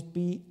always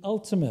be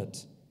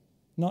ultimate,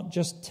 not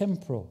just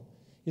temporal.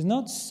 He's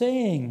not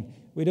saying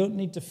we don't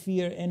need to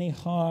fear any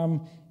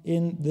harm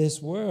in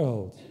this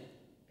world.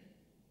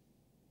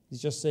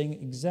 He's just saying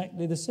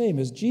exactly the same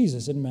as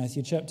Jesus in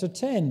Matthew chapter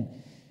 10,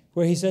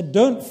 where he said,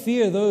 don't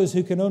fear those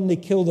who can only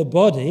kill the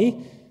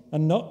body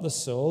and not the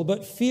soul,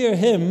 but fear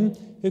him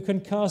who can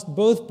cast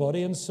both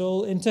body and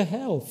soul into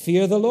hell.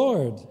 Fear the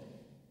Lord.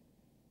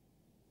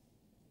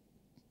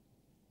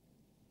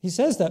 He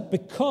says that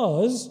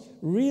because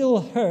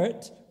real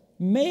hurt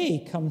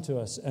may come to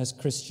us as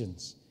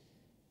Christians.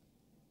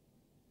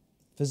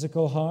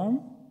 Physical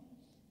harm,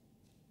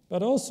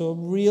 but also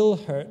real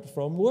hurt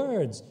from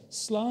words.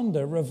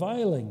 Slander,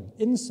 reviling,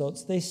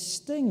 insults, they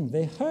sting,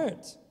 they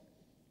hurt.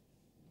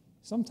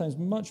 Sometimes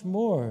much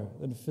more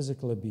than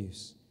physical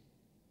abuse.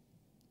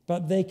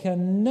 But they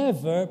can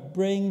never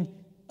bring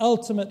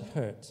ultimate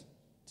hurt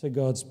to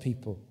God's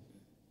people.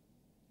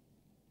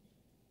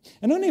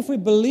 And only if we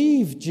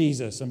believe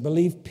Jesus and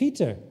believe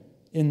Peter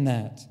in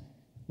that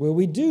will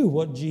we do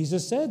what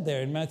Jesus said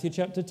there in Matthew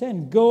chapter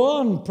 10. Go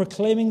on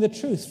proclaiming the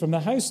truth from the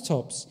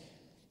housetops.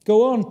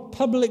 Go on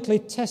publicly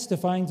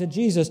testifying to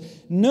Jesus,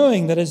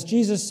 knowing that, as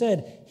Jesus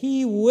said,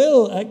 he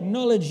will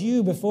acknowledge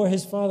you before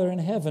his Father in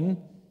heaven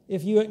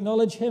if you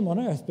acknowledge him on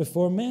earth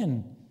before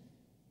men.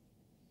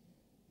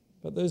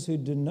 But those who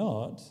do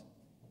not,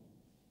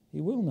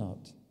 he will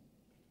not.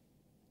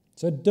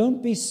 So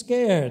don't be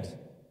scared.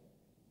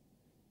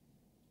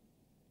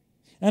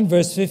 And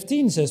verse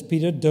 15 says,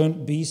 Peter,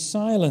 don't be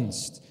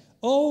silenced.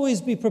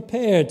 Always be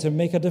prepared to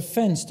make a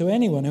defense to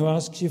anyone who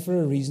asks you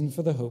for a reason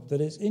for the hope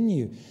that is in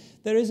you.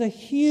 There is a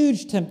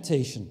huge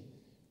temptation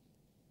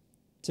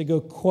to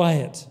go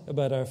quiet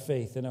about our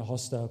faith in a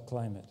hostile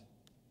climate.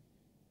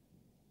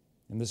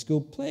 In the school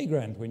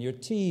playground, when you're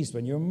teased,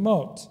 when you're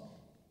mocked.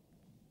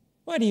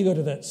 Why do you go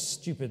to that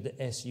stupid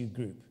SU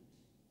group?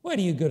 Why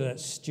do you go to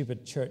that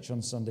stupid church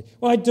on Sunday?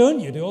 Why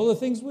don't you do all the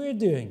things we're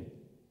doing?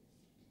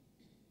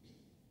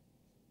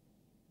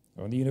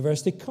 Or in the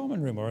university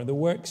common room, or in the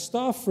work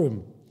staff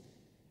room,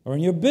 or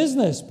in your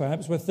business,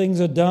 perhaps, where things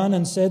are done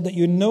and said that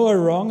you know are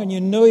wrong, and you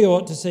know you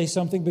ought to say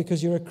something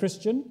because you're a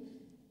Christian.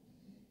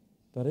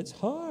 But it's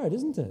hard,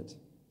 isn't it?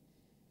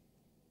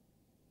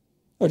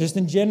 Or just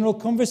in general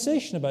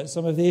conversation about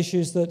some of the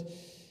issues that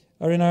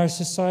are in our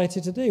society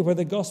today, where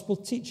the gospel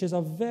teaches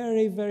a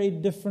very, very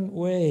different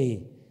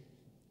way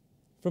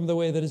from the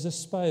way that is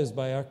espoused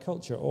by our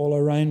culture all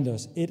around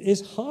us. It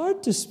is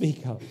hard to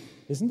speak up,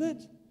 isn't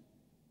it?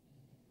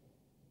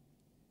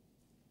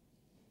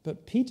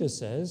 But Peter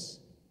says,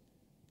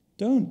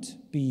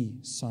 don't be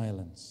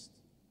silenced.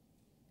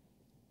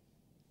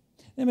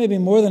 There may be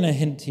more than a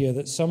hint here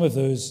that some of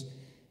those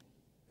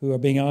who are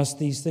being asked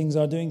these things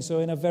are doing so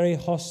in a very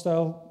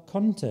hostile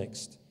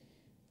context.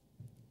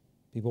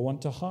 People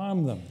want to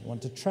harm them,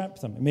 want to trap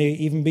them. It may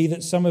even be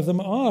that some of them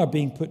are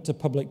being put to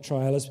public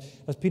trial, as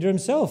Peter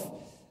himself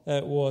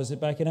was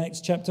back in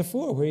Acts chapter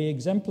 4, where he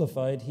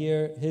exemplified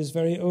here his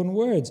very own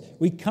words.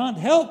 We can't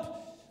help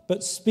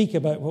but speak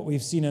about what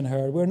we've seen and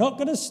heard. We're not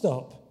going to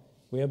stop.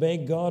 We obey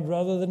God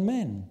rather than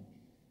men.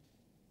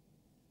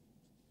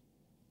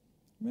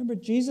 Remember,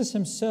 Jesus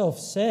himself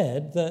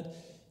said that,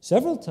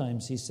 several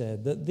times he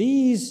said, that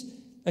these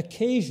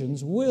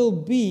occasions will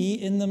be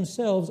in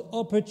themselves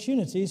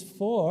opportunities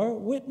for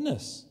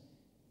witness.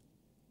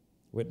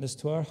 Witness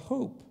to our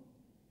hope.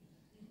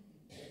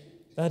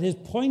 That is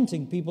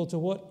pointing people to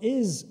what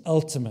is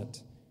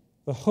ultimate,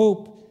 the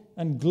hope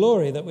and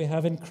glory that we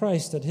have in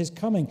Christ at his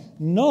coming,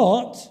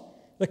 not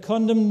the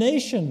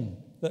condemnation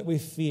that we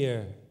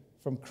fear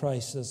from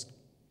Christ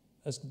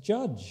as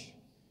judge.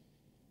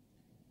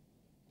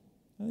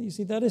 You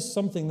see, that is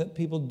something that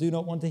people do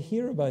not want to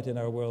hear about in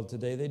our world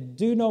today. They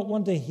do not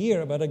want to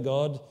hear about a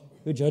God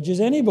who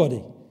judges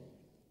anybody.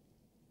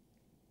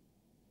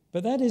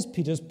 But that is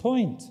Peter's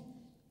point.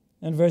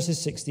 And verses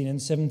 16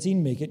 and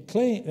 17 make it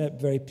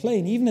very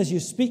plain. Even as you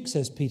speak,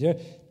 says Peter,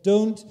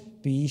 don't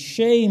be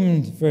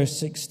shamed, verse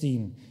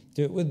 16.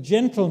 Do it with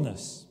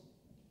gentleness,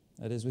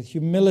 that is, with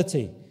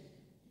humility,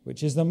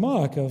 which is the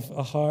mark of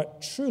a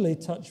heart truly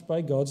touched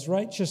by God's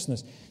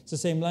righteousness. It's the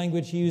same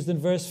language he used in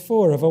verse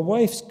 4 of a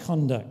wife's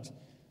conduct.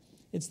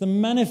 It's the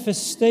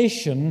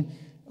manifestation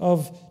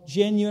of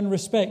genuine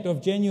respect,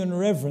 of genuine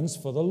reverence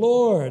for the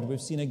Lord.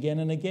 We've seen again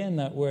and again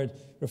that word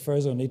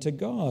refers only to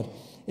God.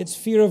 It's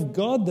fear of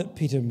God that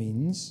Peter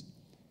means.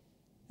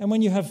 And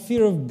when you have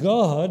fear of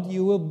God,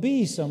 you will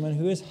be someone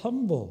who is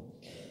humble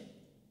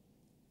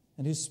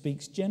and who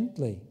speaks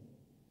gently.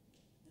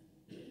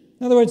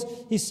 In other words,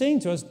 he's saying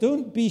to us,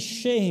 don't be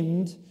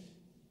shamed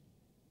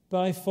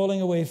by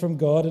falling away from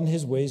God and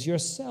his ways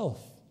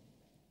yourself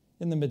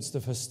in the midst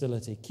of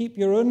hostility. Keep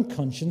your own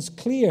conscience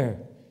clear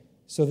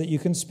so that you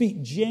can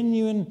speak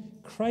genuine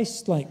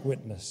Christ-like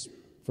witness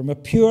from a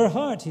pure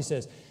heart, he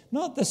says.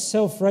 Not the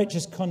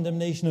self-righteous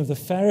condemnation of the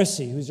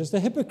Pharisee, who's just a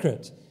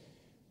hypocrite.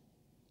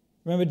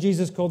 Remember,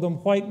 Jesus called them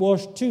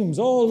whitewashed tombs,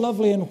 all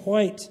lovely and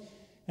white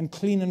and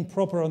clean and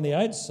proper on the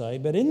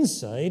outside, but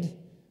inside,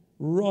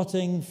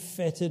 rotting,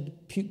 fetid,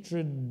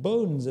 putrid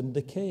bones and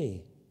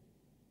decay.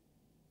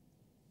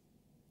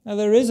 Now,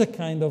 there is a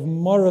kind of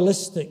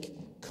moralistic,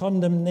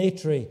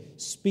 condemnatory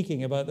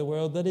speaking about the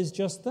world that is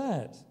just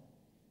that.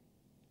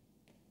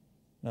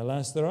 And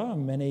alas, there are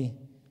many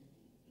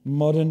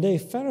modern-day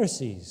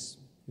Pharisees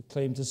who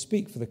claim to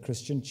speak for the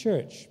Christian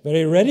church,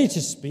 very ready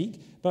to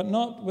speak, but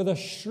not with a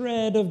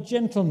shred of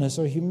gentleness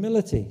or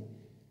humility.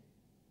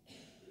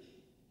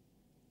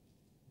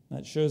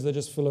 That shows they're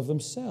just full of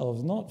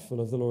themselves, not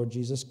full of the Lord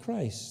Jesus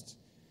Christ.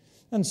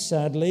 And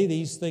sadly,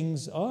 these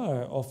things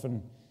are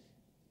often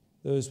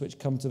those which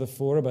come to the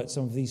fore about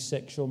some of these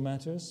sexual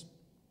matters.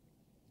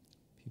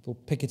 People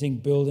picketing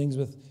buildings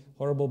with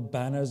horrible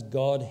banners,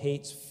 God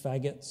hates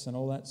faggots, and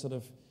all that sort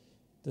of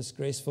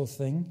disgraceful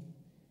thing.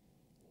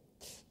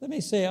 Let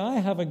me say, I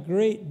have a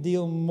great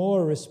deal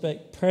more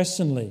respect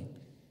personally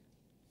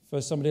for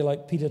somebody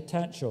like Peter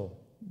Tatchell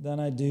than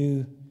I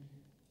do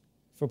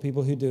for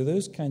people who do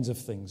those kinds of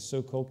things,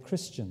 so-called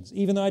Christians,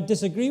 even though I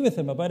disagree with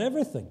him about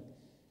everything.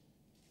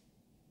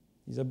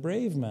 He's a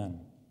brave man.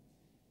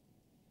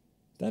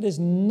 That is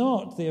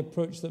not the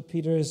approach that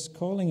Peter is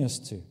calling us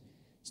to.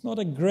 It's not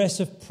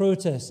aggressive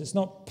protest. It's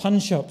not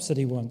punch-ups that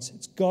he wants.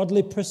 It's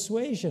godly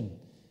persuasion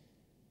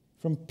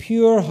from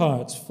pure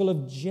hearts, full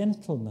of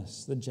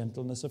gentleness, the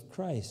gentleness of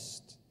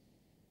Christ.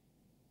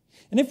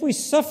 And if we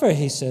suffer,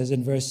 he says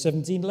in verse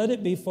 17, let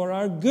it be for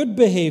our good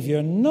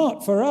behavior,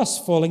 not for us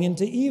falling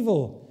into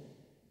evil.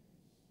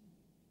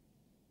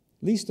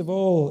 Least of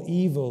all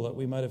evil that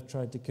we might have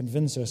tried to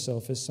convince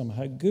ourselves is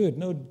somehow good.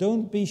 No,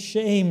 don't be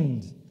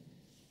shamed.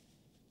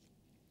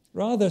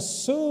 Rather,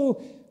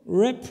 so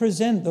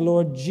represent the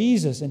Lord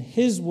Jesus in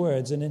his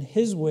words and in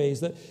his ways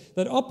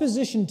that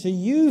opposition to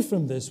you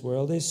from this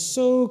world is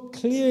so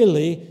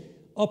clearly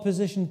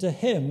opposition to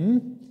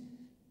him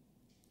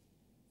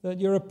that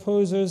your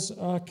opposers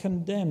are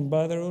condemned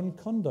by their own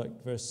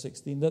conduct, verse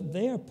 16, that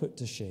they are put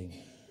to shame.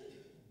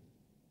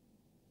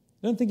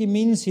 I don't think he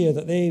means here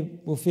that they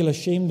will feel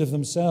ashamed of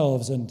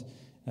themselves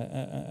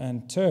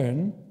and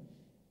turn.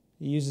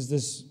 He uses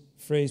this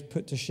phrase,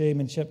 put to shame,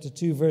 in chapter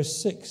 2,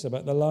 verse 6,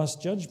 about the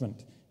last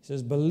judgment. He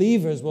says,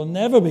 believers will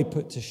never be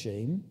put to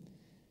shame.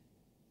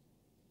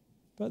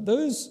 But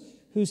those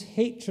whose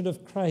hatred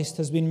of Christ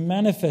has been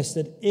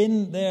manifested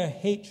in their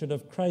hatred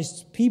of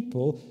Christ's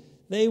people,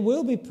 they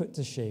will be put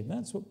to shame.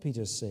 That's what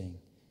Peter's saying.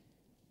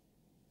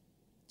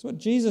 It's what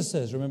Jesus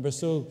says, remember,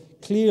 so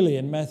clearly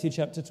in Matthew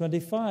chapter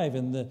 25,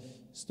 in the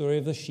story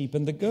of the sheep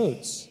and the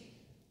goats.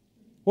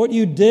 What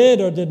you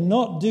did or did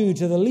not do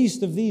to the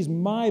least of these,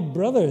 my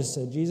brothers,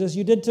 said Jesus,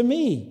 you did to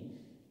me.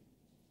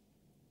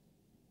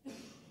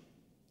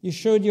 You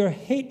showed your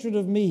hatred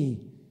of me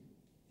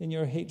in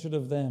your hatred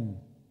of them.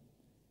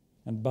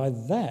 And by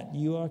that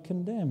you are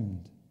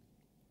condemned.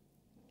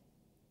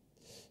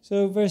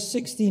 So verse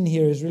 16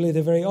 here is really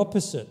the very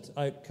opposite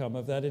outcome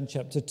of that in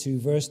chapter 2,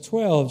 verse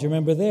 12. Do you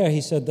remember there?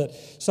 He said that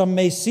some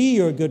may see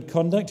your good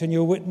conduct and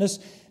your witness,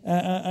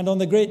 and on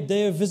the great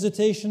day of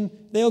visitation,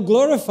 they'll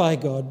glorify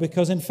God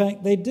because, in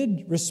fact, they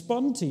did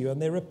respond to you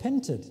and they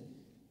repented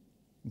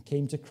and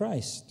came to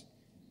Christ.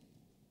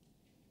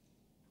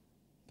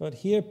 But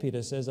here,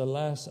 Peter says,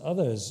 alas,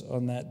 others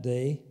on that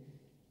day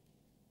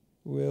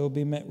will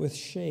be met with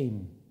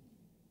shame.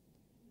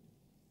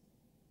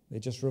 They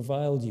just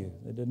reviled you.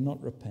 They did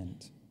not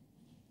repent.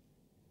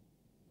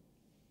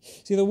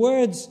 See, the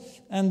words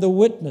and the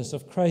witness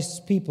of Christ's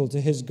people to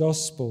his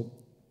gospel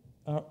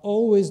are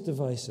always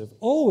divisive,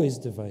 always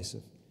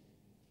divisive.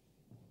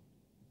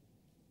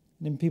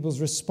 And in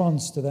people's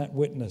response to that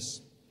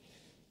witness,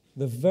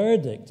 the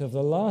verdict of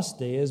the last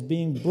day is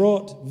being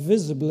brought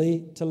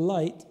visibly to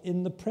light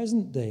in the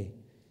present day.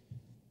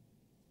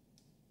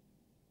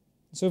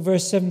 So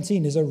verse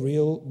 17 is a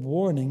real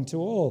warning to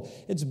all.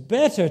 It's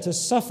better to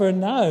suffer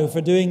now for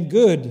doing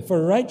good,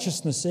 for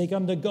righteousness' sake,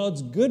 under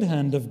God's good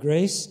hand of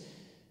grace,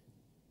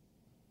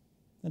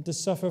 than to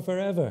suffer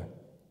forever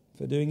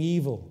for doing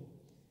evil,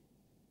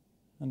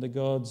 under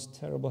God's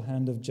terrible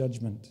hand of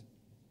judgment.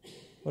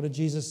 What did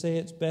Jesus say?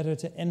 It's better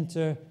to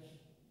enter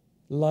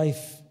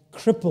life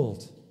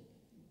crippled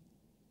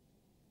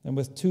than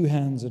with 2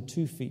 hands or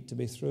 2 feet to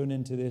be thrown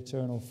into the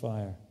eternal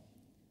fire.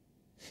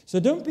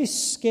 So don't be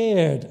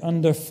scared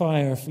under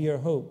fire for your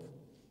hope.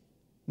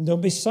 And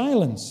don't be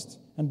silenced.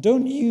 And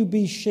don't you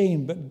be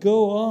shamed, but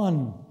go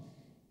on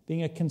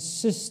being a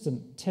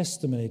consistent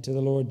testimony to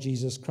the Lord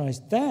Jesus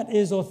Christ. That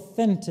is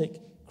authentic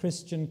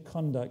Christian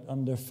conduct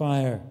under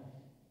fire.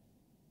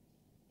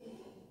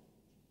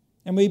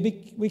 And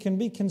we can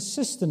be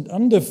consistent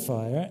under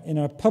fire in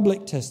our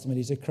public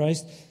testimony to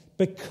Christ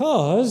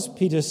because,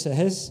 Peter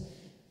says,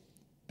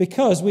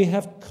 because we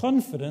have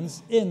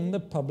confidence in the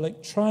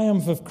public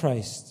triumph of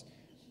Christ.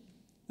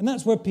 And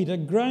that's where Peter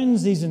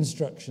grounds these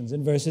instructions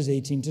in verses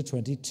 18 to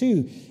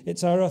 22.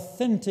 It's our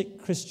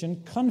authentic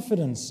Christian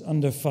confidence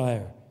under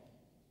fire.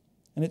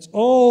 And it's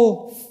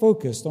all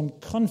focused on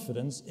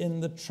confidence in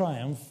the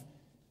triumph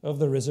of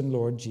the risen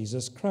Lord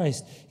Jesus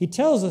Christ. He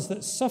tells us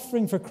that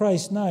suffering for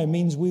Christ now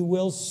means we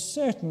will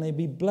certainly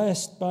be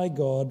blessed by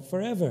God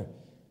forever,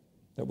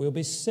 that we'll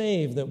be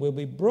saved, that we'll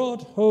be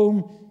brought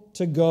home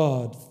to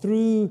God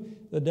through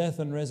the death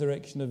and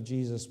resurrection of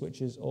Jesus,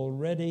 which is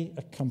already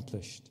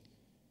accomplished.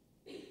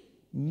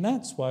 And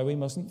that's why we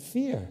mustn't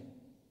fear.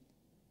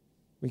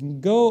 We can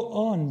go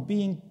on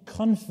being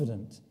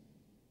confident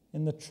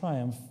in the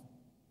triumph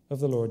of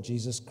the Lord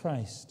Jesus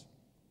Christ.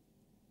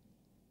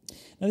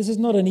 Now, this is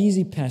not an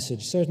easy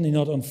passage, certainly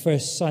not on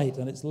first sight,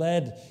 and it's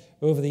led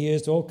over the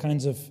years to all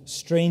kinds of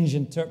strange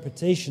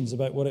interpretations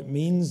about what it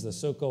means, the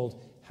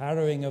so-called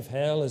harrowing of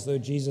hell, as though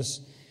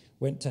Jesus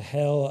went to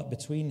hell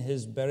between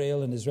his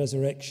burial and his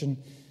resurrection,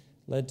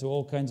 led to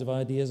all kinds of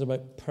ideas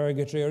about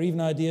purgatory, or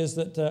even ideas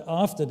that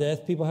after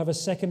death people have a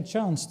second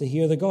chance to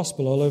hear the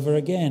gospel all over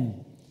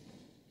again.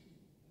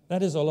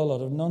 That is all a lot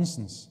of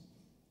nonsense.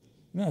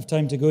 We don't have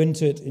time to go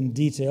into it in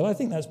detail. I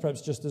think that's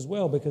perhaps just as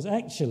well, because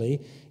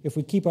actually, if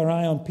we keep our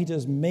eye on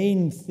Peter's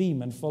main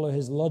theme and follow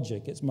his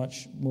logic, it's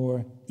much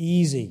more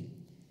easy.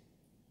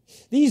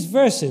 These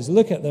verses,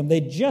 look at them,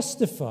 they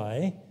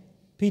justify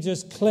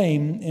Peter's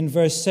claim in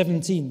verse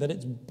 17 that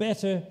it's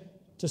better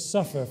to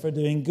suffer for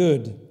doing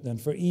good than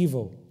for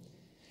evil.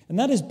 And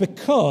that is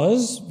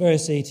because,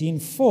 verse 18,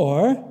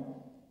 for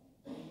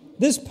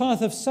this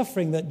path of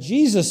suffering that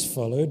Jesus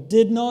followed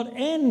did not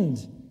end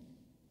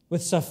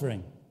with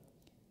suffering,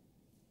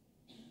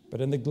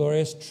 but in the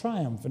glorious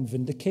triumph and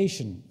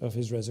vindication of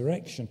his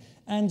resurrection.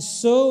 And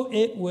so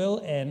it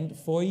will end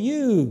for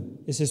you,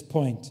 is his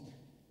point.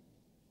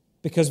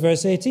 Because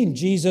verse 18,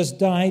 Jesus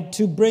died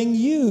to bring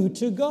you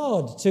to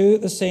God, to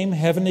the same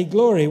heavenly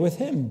glory with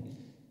him.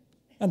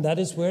 And that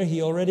is where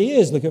he already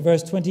is. Look at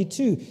verse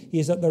 22. He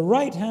is at the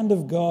right hand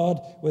of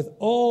God with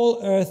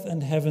all earth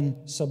and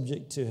heaven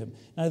subject to him.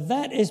 Now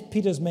that is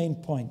Peter's main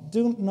point.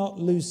 Do not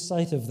lose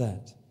sight of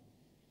that.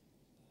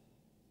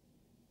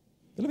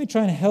 But let me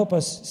try and help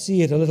us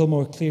see it a little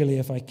more clearly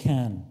if I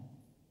can.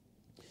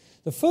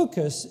 The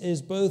focus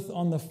is both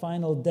on the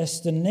final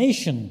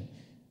destination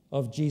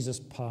of Jesus'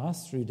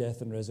 path through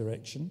death and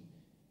resurrection,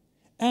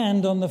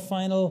 and on the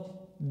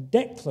final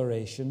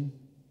declaration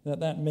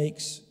that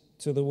makes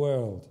to the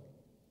world.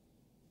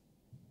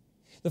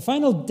 The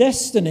final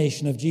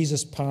destination of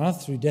Jesus'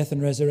 path through death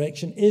and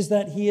resurrection is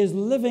that he is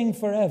living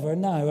forever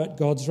now at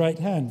God's right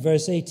hand.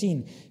 Verse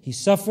 18, he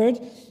suffered,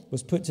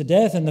 was put to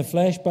death in the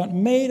flesh, but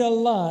made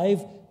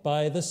alive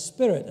by the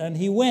Spirit. And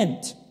he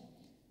went.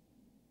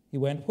 He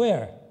went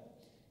where?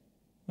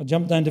 I'll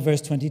jump down to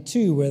verse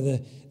 22, where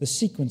the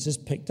sequence is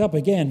picked up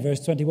again.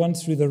 Verse 21,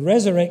 through the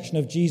resurrection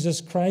of Jesus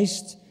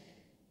Christ,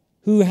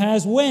 who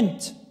has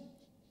went.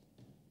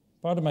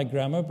 Pardon my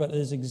grammar, but it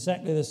is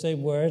exactly the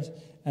same word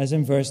as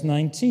in verse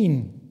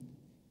 19.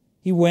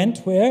 He went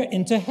where?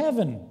 Into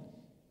heaven,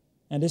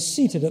 and is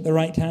seated at the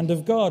right hand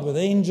of God with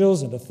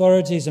angels and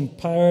authorities and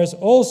powers,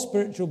 all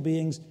spiritual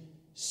beings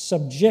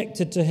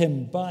subjected to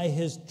him by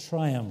his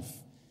triumph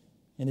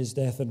in his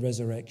death and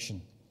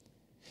resurrection.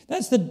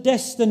 That's the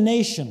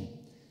destination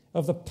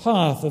of the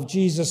path of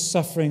Jesus'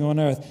 suffering on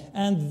earth.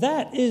 And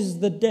that is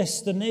the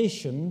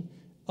destination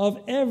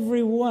of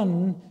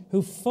everyone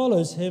who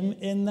follows him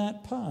in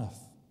that path.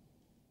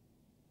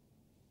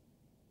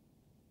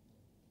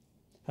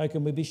 How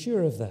can we be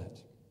sure of that?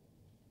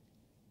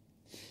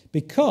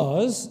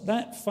 Because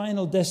that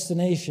final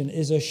destination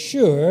is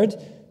assured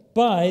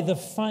by the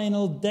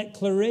final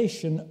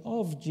declaration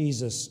of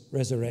Jesus'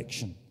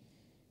 resurrection.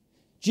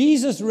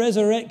 Jesus'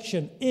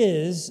 resurrection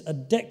is a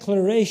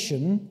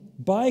declaration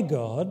by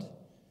God,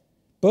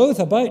 both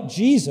about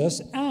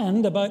Jesus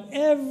and about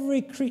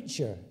every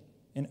creature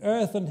in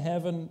earth and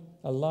heaven,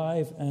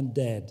 alive and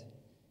dead.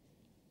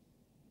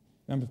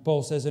 Remember,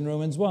 Paul says in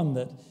Romans 1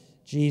 that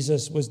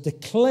Jesus was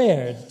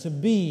declared to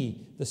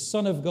be the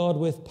Son of God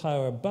with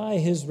power by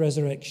his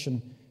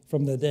resurrection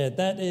from the dead.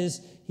 That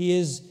is, he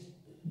is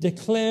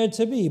declared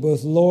to be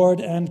both Lord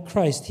and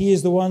Christ. He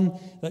is the one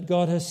that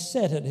God has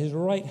set at his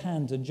right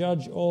hand to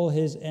judge all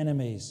his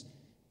enemies.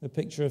 The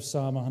picture of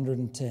Psalm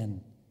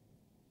 110.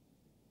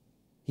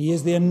 He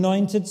is the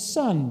anointed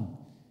Son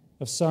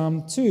of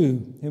Psalm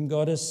 2, whom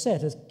God has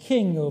set as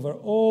king over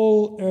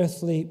all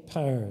earthly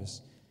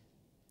powers.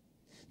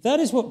 That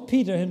is what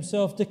Peter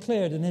himself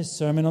declared in his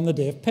sermon on the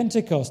day of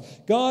Pentecost.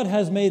 God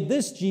has made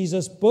this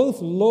Jesus both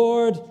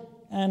Lord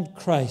and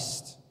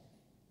Christ.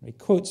 He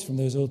quotes from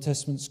those Old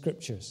Testament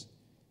scriptures.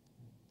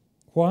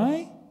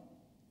 Why?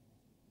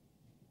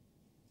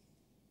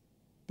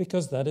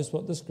 Because that is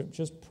what the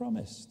scriptures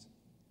promised.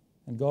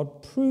 And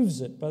God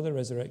proves it by the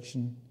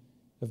resurrection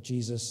of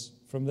Jesus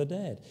from the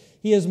dead.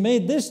 He has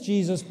made this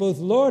Jesus both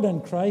Lord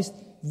and Christ.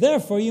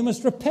 Therefore you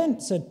must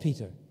repent, said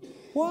Peter.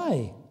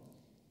 Why?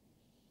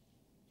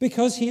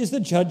 Because he is the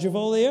judge of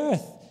all the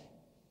earth.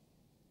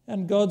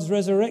 And God's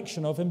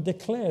resurrection of him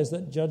declares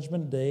that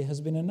Judgment Day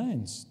has been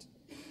announced.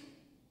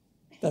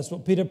 That's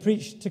what Peter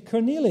preached to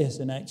Cornelius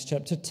in Acts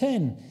chapter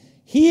 10.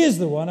 He is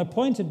the one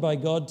appointed by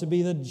God to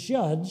be the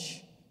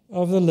judge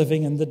of the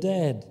living and the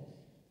dead.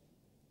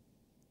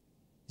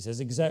 He says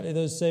exactly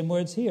those same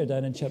words here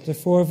down in chapter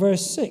 4,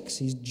 verse 6.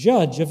 He's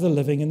judge of the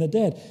living and the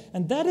dead.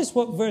 And that is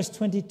what verse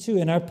 22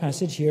 in our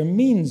passage here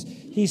means.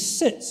 He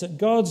sits at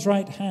God's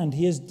right hand.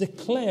 He is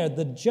declared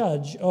the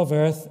judge of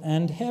earth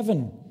and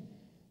heaven.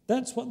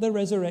 That's what the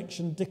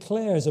resurrection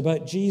declares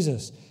about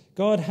Jesus.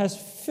 God has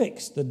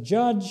fixed the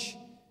judge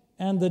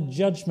and the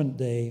judgment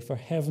day for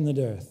heaven and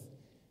earth.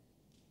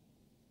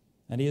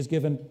 And he has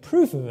given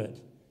proof of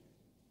it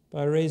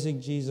by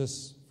raising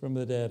Jesus from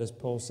the dead, as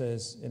Paul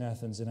says in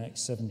Athens in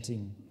Acts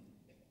 17.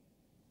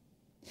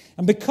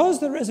 And because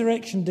the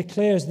resurrection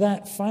declares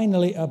that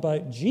finally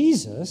about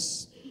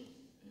Jesus,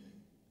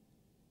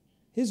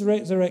 his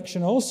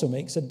resurrection also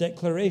makes a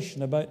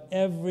declaration about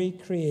every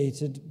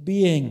created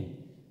being.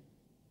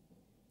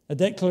 A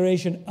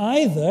declaration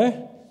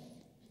either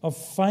of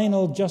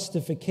final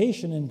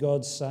justification in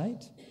God's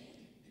sight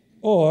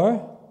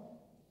or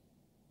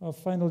of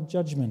final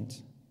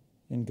judgment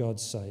in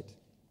God's sight.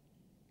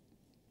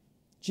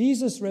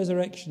 Jesus'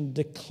 resurrection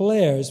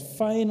declares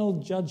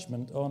final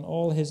judgment on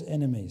all his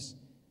enemies.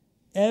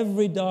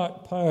 Every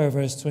dark power,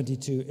 verse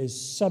 22, is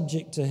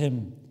subject to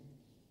him,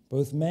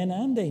 both men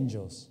and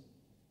angels.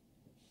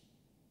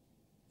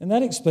 And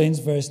that explains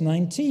verse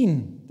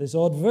 19, this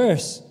odd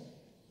verse.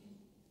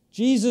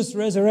 Jesus'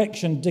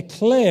 resurrection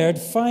declared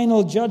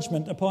final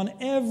judgment upon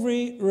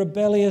every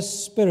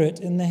rebellious spirit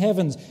in the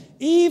heavens,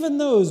 even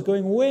those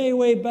going way,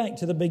 way back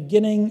to the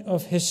beginning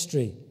of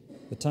history,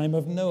 the time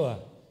of Noah.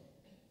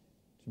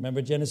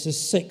 Remember,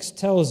 Genesis 6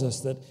 tells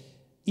us that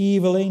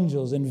evil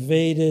angels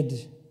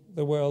invaded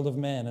the world of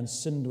men and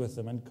sinned with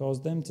them and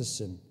caused them to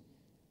sin.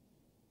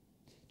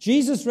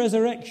 Jesus'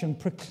 resurrection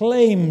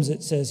proclaims,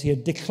 it says here,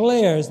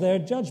 declares their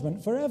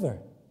judgment forever.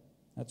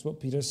 That's what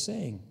Peter's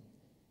saying.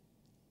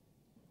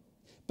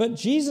 But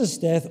Jesus'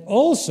 death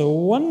also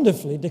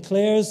wonderfully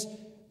declares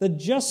the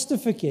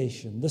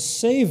justification, the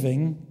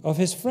saving of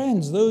his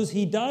friends, those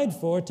he died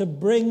for to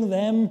bring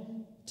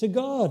them to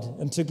God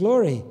and to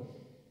glory.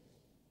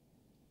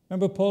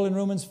 Remember Paul in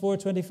Romans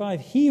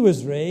 4:25, he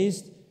was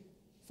raised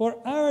for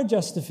our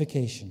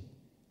justification.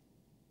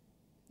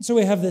 So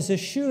we have this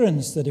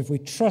assurance that if we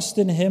trust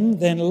in him,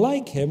 then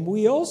like him,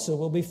 we also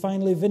will be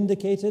finally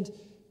vindicated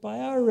by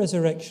our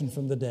resurrection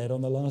from the dead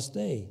on the last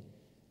day.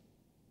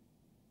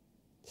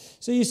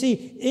 So you see,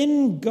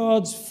 in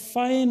God's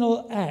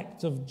final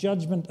act of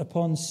judgment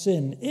upon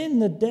sin, in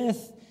the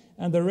death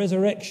and the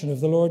resurrection of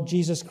the Lord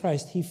Jesus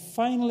Christ, he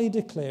finally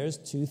declares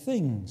two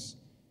things.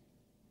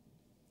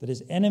 That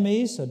his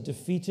enemies are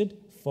defeated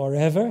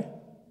forever,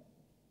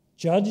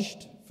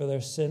 judged for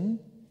their sin,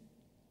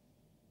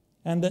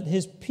 and that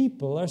his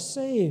people are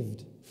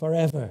saved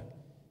forever,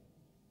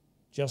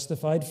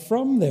 justified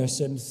from their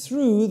sin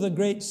through the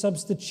great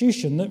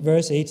substitution that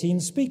verse 18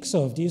 speaks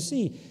of. Do you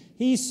see?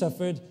 He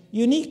suffered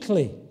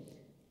uniquely,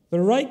 the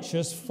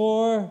righteous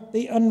for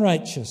the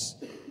unrighteous,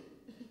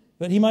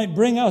 that he might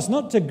bring us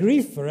not to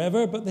grief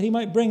forever, but that he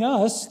might bring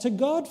us to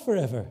God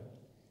forever.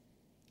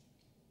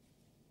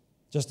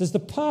 Just as the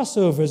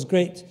Passover's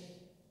great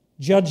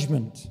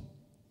judgment,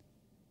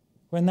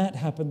 when that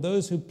happened,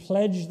 those who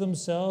pledged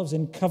themselves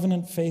in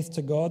covenant faith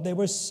to God, they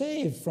were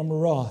saved from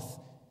wrath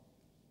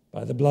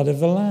by the blood of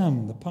the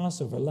Lamb, the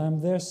Passover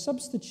lamb, their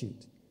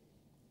substitute.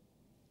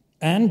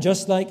 And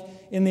just like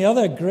in the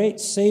other great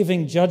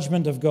saving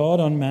judgment of God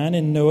on man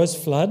in Noah's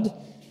flood,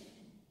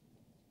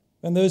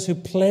 when those who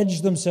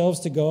pledged themselves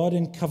to God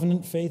in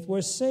covenant faith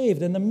were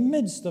saved in the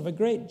midst of a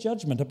great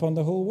judgment upon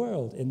the whole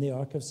world in the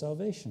ark of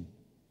salvation.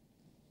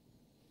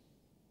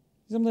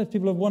 Sometimes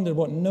people have wondered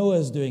what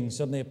Noah's doing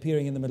suddenly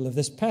appearing in the middle of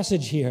this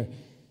passage here.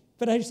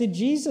 But actually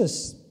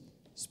Jesus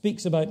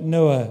speaks about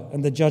Noah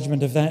and the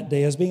judgment of that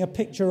day as being a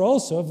picture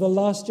also of the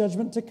last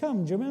judgment to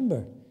come. Do you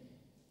remember?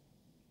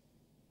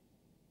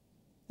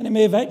 And it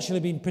may have actually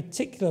been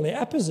particularly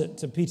apposite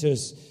to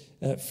Peter's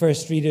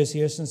first readers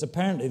here, since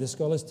apparently the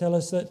scholars tell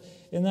us that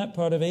in that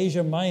part of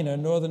Asia Minor,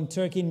 northern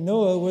Turkey,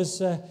 Noah was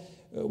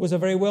a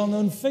very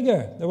well-known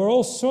figure. There were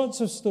all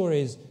sorts of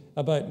stories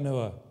about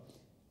Noah.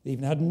 They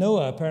even had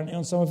Noah apparently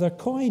on some of their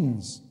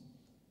coins.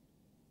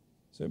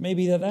 So it may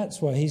be that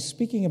that's why he's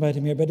speaking about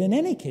him here. But in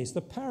any case,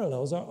 the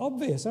parallels are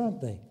obvious, aren't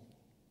they?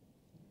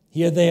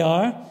 Here they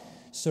are,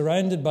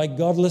 surrounded by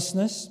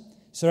godlessness,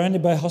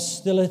 surrounded by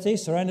hostility,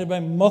 surrounded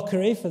by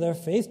mockery for their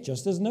faith,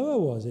 just as Noah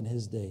was in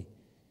his day.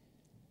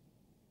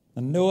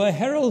 And Noah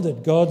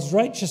heralded God's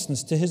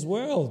righteousness to his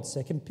world.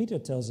 2 Peter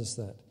tells us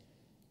that.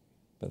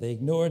 But they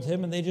ignored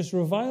him and they just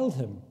reviled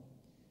him.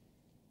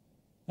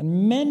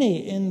 And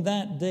many in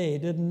that day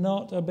did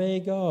not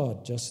obey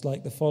God, just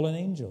like the fallen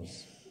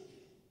angels.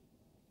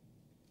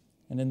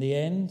 And in the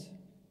end,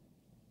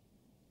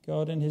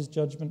 God in his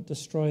judgment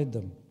destroyed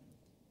them.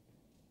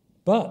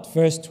 But,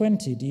 verse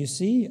 20, do you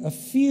see? A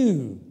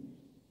few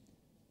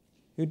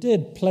who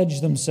did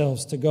pledge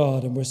themselves to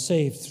God and were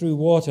saved through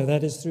water,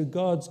 that is, through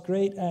God's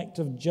great act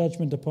of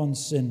judgment upon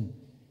sin,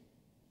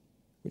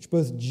 which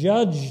both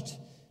judged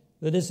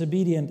the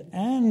disobedient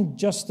and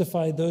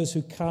justified those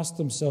who cast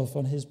themselves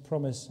on his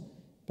promise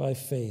by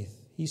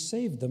faith. He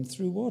saved them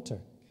through water.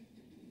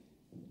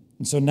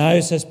 And so now,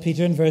 says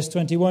Peter in verse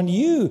 21,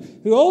 you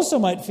who also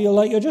might feel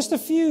like you're just a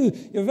few,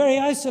 you're very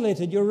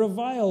isolated, you're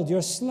reviled,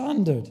 you're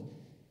slandered.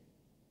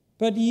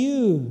 But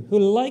you who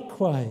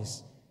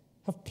likewise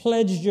have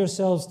pledged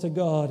yourselves to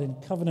God in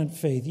covenant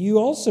faith, you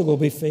also will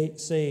be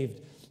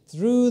saved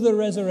through the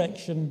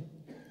resurrection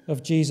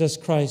of Jesus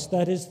Christ.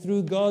 That is,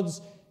 through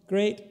God's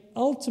great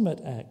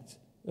ultimate act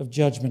of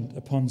judgment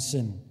upon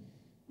sin,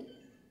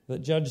 that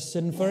judges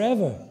sin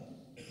forever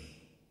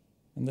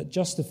and that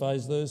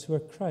justifies those who are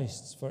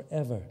Christ's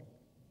forever.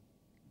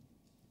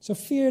 So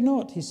fear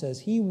not, he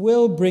says. He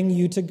will bring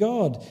you to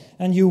God,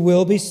 and you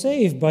will be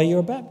saved by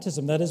your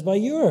baptism. That is, by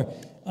your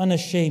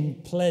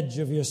unashamed pledge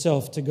of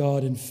yourself to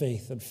God in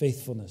faith and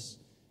faithfulness,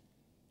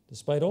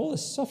 despite all the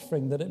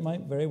suffering that it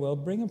might very well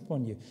bring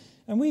upon you.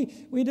 And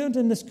we don't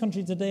in this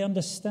country today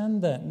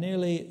understand that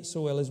nearly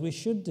so well as we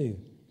should do.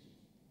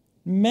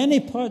 Many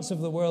parts of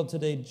the world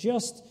today,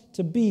 just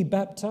to be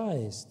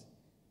baptized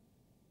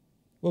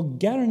will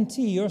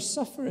guarantee your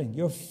suffering,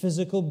 your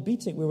physical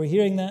beating. We were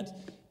hearing that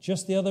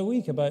just the other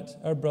week about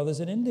our brothers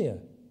in India.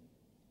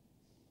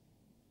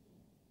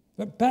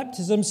 But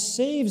baptism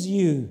saves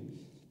you,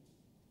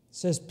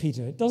 says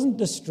Peter. It doesn't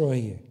destroy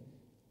you.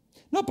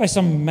 Not by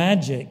some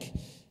magic,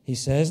 he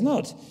says,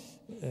 not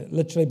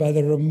literally by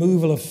the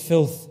removal of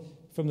filth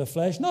from the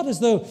flesh, not as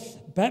though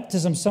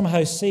baptism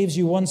somehow saves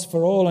you once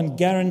for all and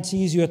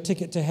guarantees you a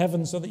ticket to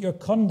heaven so that your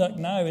conduct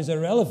now is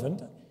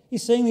irrelevant.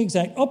 He's saying the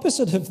exact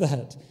opposite of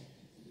that.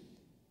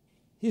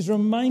 He's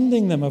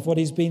reminding them of what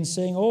he's been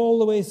saying all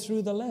the way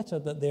through the letter,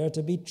 that they are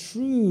to be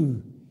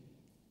true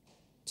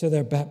to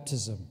their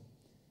baptism.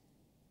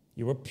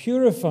 You were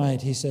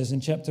purified, he says in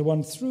chapter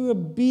 1, through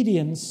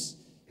obedience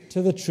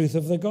to the truth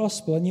of the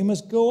gospel, and you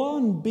must go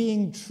on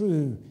being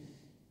true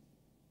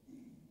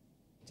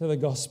to the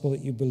gospel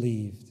that you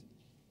believed,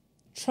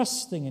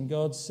 trusting in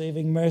God's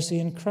saving mercy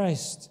in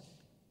Christ,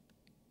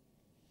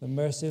 the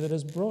mercy that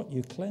has brought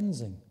you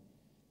cleansing,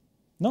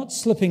 not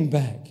slipping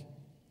back,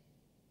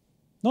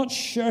 not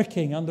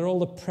shirking under all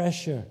the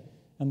pressure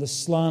and the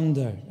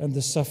slander and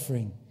the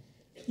suffering.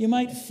 You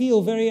might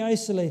feel very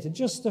isolated,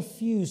 just a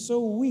few,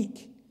 so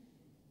weak.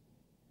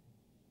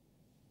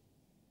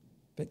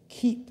 But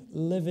keep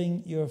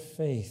living your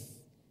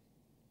faith.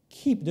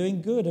 Keep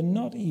doing good and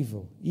not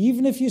evil,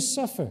 even if you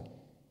suffer.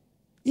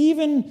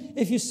 Even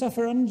if you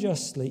suffer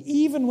unjustly,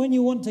 even when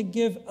you want to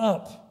give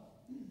up.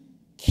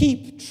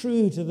 Keep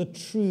true to the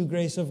true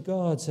grace of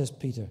God, says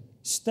Peter.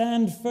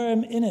 Stand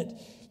firm in it,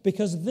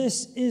 because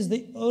this is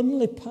the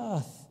only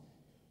path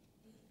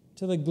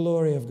to the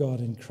glory of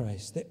God in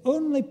Christ, the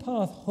only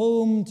path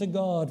home to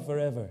God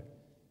forever.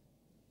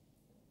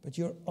 But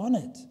you're on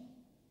it,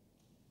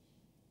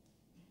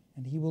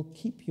 and he will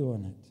keep you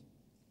on it.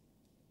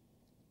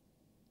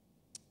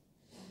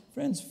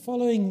 Friends,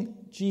 following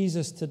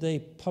Jesus today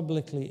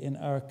publicly in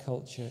our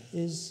culture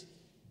is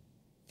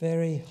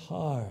very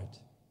hard.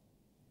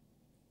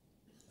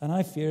 And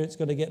I fear it's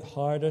going to get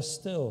harder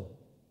still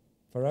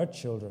for our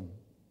children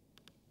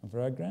and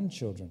for our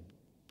grandchildren.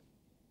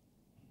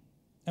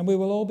 And we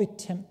will all be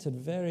tempted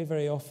very,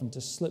 very often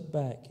to slip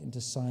back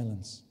into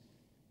silence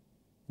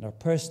in our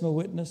personal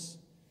witness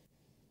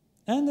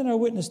and in our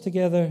witness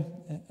together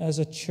as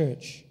a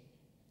church.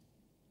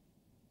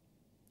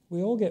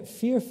 We all get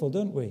fearful,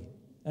 don't we?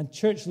 And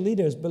church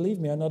leaders, believe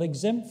me, are not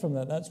exempt from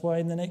that. That's why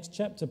in the next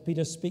chapter,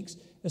 Peter speaks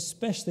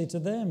especially to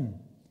them.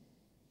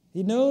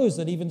 He knows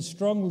that even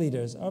strong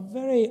leaders are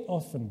very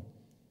often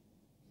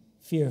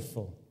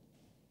fearful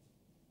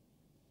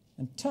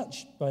and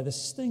touched by the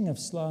sting of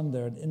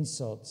slander and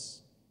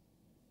insults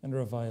and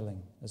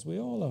reviling, as we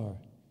all are.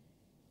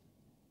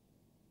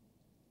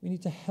 We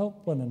need to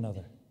help one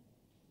another,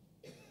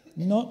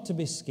 not to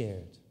be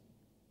scared,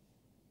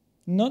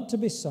 not to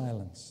be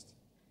silenced,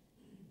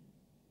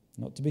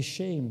 not to be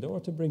shamed or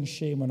to bring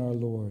shame on our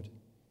Lord.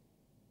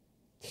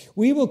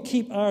 We will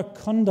keep our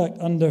conduct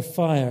under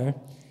fire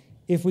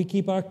if we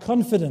keep our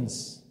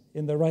confidence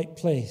in the right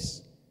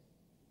place,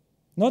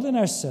 not in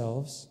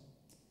ourselves,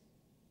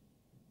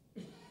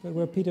 but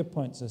where Peter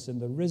points us, in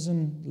the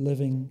risen,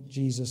 living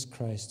Jesus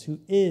Christ, who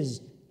is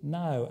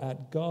now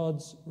at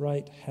God's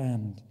right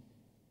hand,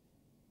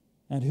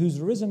 and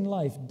whose risen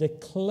life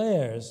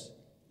declares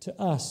to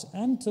us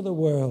and to the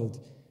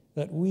world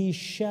that we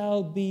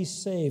shall be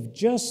saved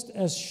just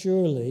as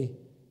surely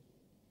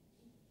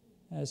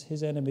as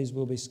his enemies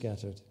will be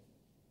scattered.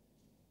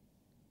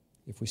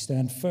 If we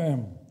stand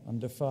firm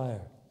under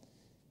fire,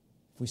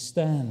 if we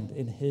stand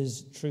in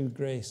his true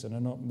grace and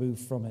are not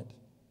moved from it.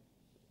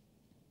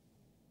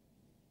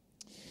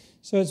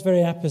 So it's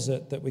very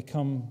apposite that we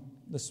come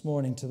this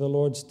morning to the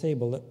Lord's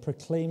table that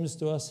proclaims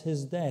to us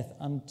his death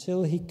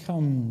until he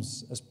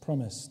comes as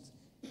promised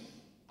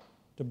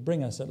to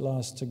bring us at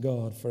last to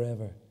God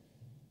forever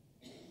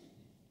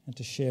and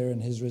to share in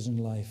his risen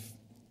life.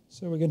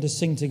 So we're going to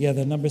sing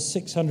together number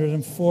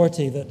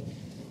 640 that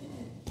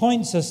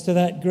points us to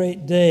that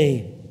great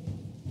day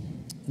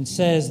and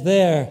says,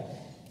 there,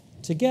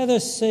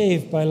 together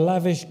saved by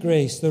lavish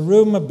grace, the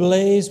room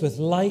ablaze with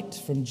light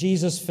from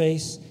Jesus'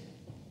 face,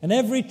 and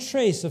every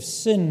trace of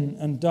sin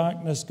and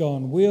darkness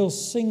gone, we'll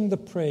sing the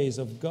praise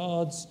of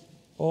God's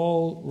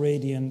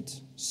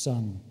all-radiant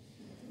Son.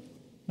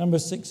 Number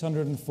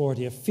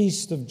 640, a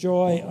feast of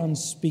joy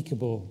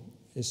unspeakable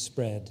is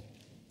spread.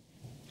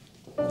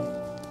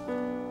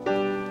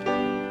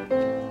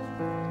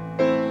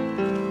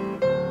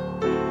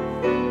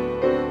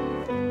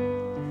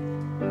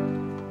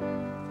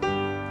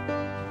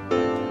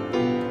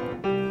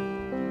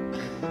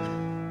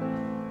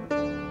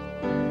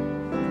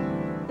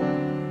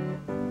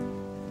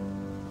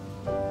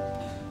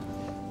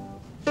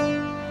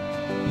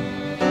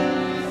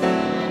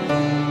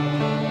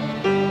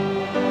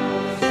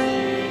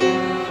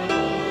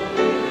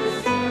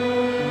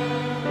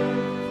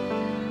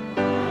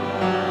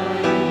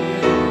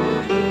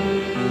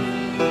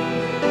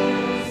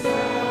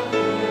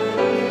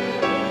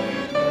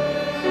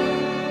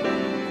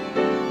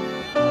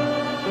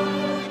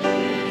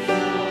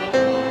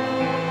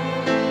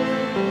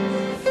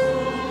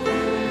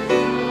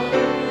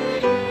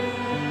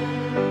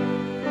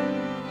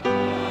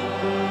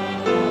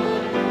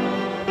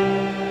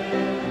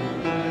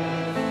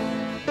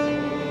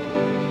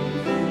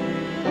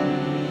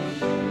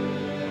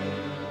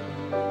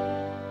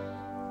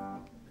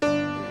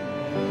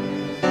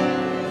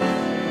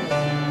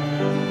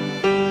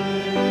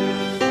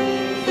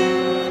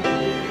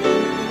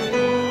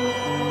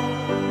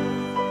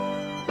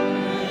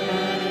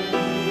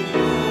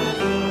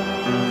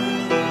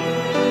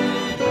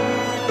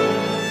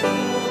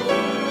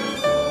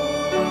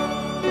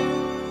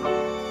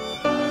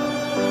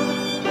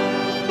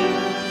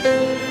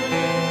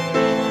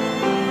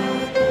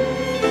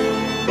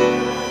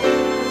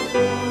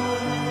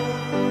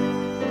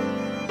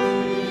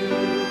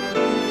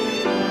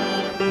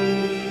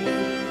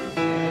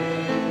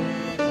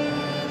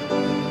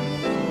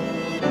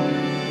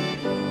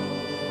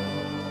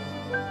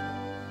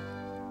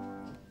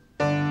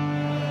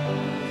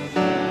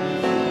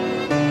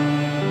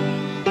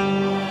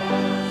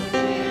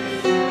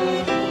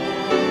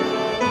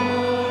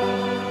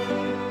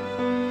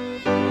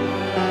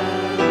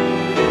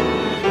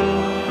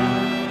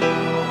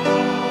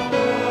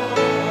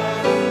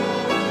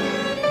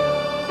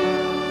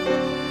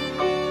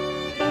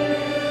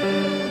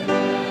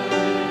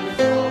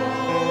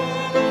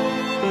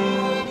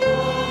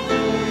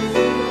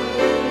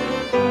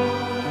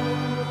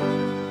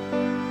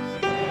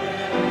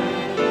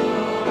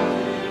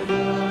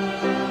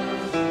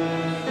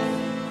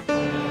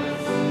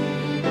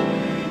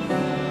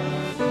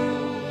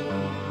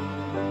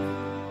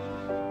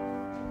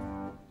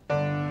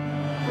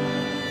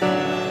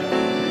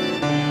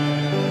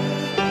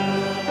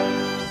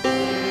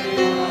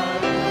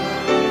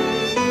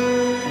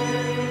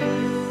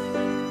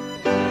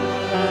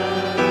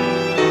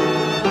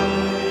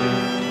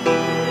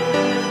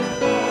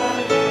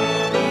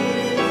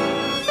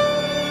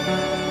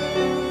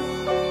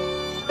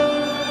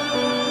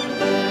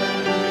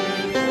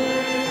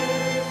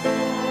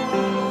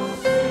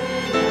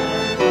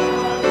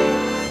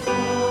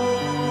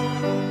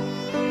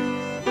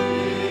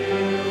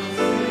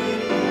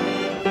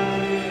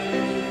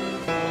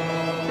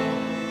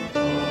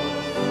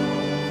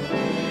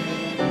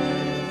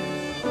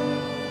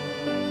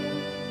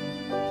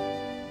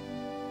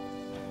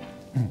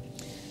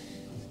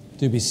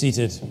 Do be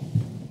seated.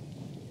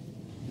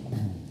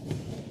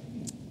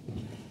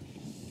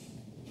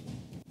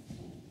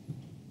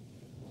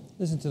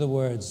 Listen to the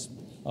words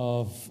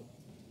of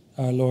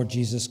our Lord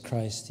Jesus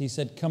Christ. He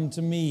said, "Come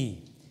to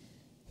me,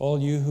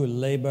 all you who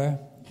labor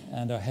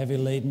and are heavy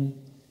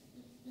laden,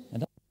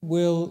 and I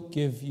will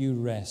give you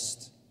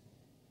rest.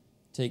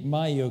 Take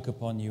my yoke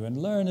upon you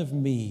and learn of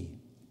me,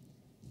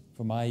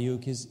 for my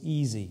yoke is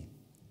easy,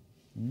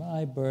 and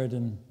my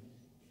burden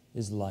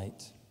is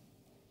light."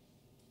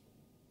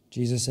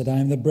 Jesus said, "I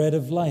am the bread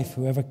of life.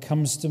 Whoever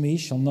comes to me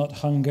shall not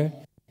hunger.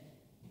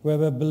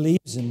 Whoever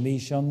believes in me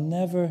shall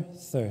never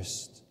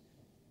thirst.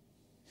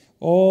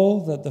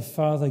 All that the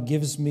Father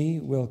gives me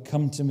will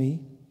come to me,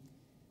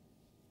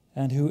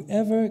 and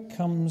whoever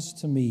comes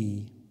to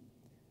me,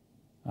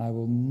 I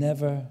will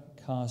never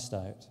cast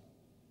out.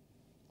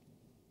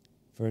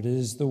 For it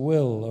is the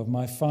will of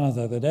my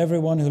Father that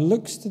everyone who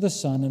looks to the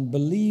Son and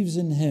believes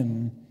in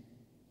him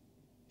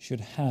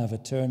should have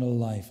eternal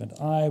life, and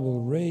I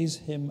will raise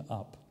him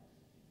up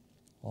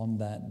on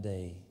that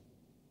day."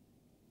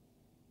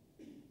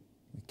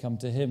 We come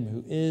to him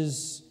who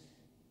is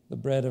the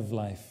bread of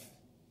life,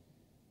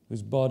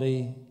 whose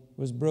body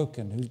was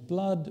broken, whose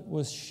blood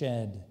was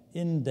shed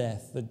in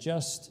death, the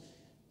just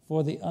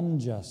for the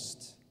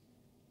unjust,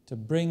 to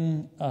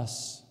bring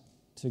us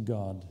to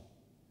God.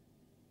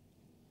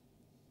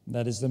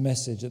 That is the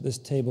message that this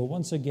table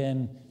once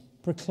again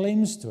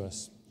proclaims to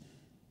us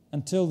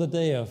until the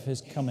day of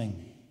his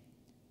coming,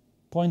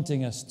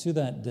 pointing us to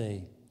that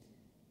day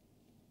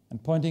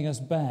and pointing us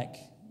back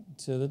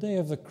to the day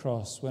of the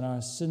cross when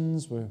our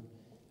sins were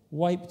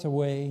wiped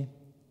away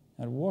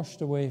and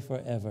washed away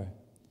forever.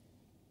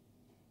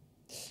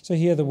 So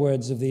hear the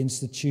words of the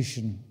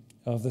institution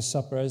of the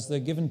supper as they're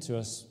given to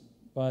us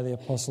by the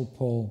Apostle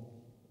Paul.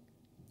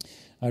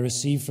 I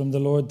received from the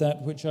Lord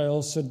that which I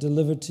also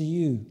delivered to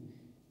you,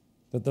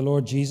 that the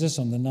Lord Jesus,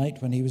 on the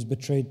night when he was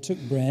betrayed, took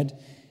bread,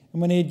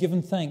 and when he had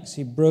given thanks,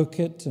 he broke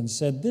it and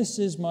said, "This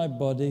is my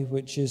body,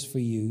 which is for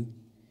you.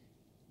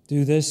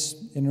 Do this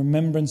in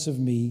remembrance of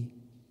me."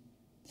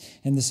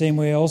 In the same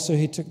way also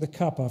he took the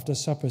cup after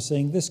supper,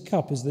 saying, "This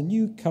cup is the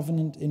new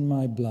covenant in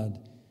my blood.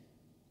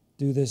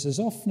 Do this as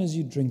often as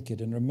you drink it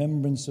in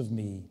remembrance of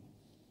me.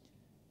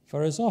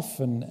 For as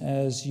often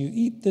as you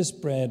eat this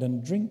bread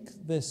and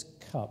drink this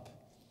cup,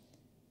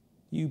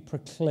 you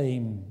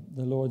proclaim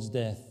the Lord's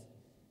death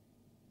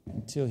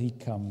until he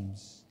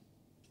comes."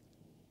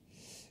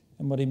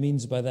 And what he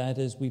means by that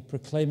is we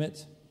proclaim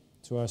it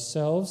to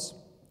ourselves,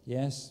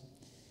 yes.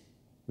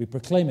 We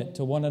proclaim it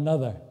to one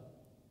another.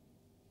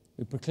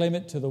 We proclaim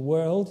it to the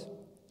world.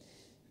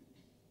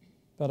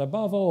 But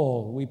above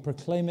all, we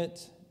proclaim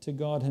it to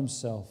God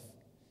himself.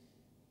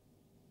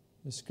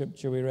 The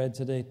scripture we read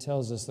today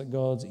tells us that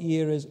God's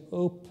ear is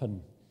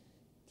open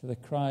to the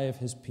cry of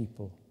his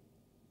people.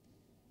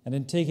 And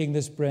in taking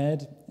this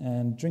bread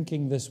and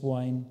drinking this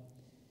wine,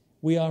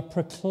 we are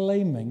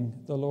proclaiming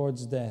the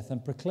Lord's death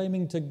and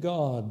proclaiming to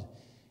God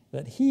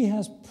that he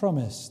has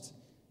promised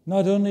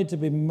not only to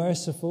be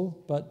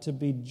merciful, but to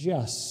be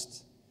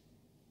just,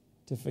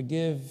 to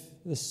forgive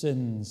the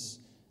sins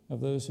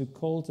of those who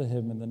call to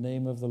him in the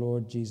name of the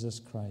Lord Jesus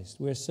Christ.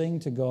 We're saying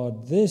to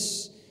God,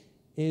 this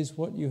is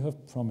what you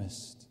have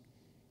promised.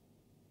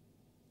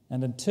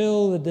 And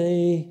until the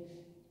day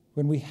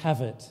when we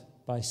have it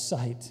by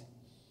sight,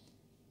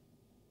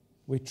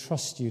 we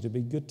trust you to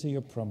be good to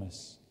your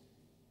promise.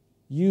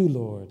 You,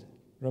 Lord,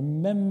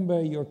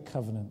 remember your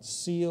covenant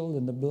sealed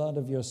in the blood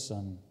of your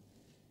Son,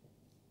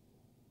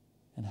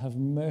 and have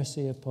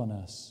mercy upon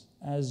us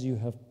as you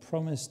have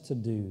promised to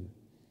do.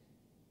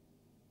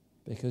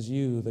 Because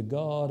you, the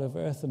God of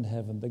earth and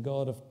heaven, the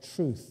God of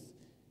truth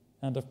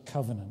and of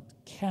covenant,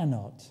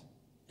 cannot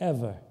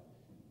ever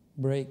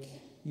break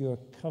your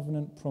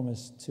covenant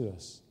promise to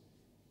us,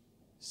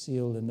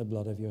 sealed in the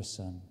blood of your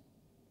Son.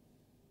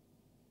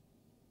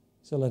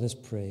 So let us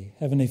pray.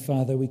 Heavenly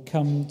Father, we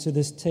come to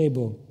this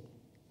table.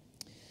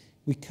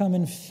 We come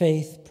in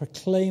faith,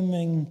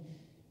 proclaiming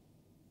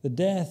the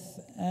death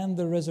and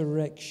the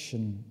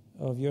resurrection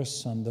of your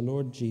Son, the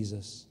Lord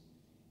Jesus.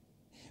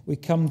 We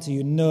come to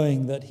you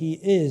knowing that he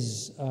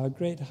is our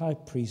great high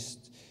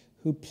priest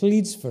who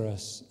pleads for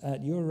us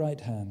at your right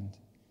hand.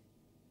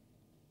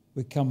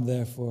 We come,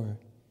 therefore,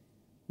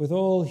 with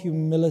all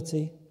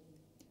humility,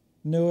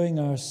 knowing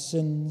our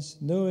sins,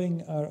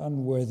 knowing our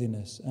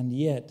unworthiness, and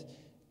yet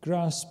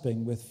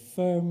grasping with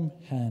firm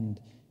hand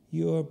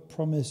your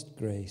promised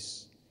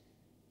grace.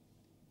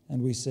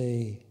 And we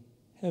say,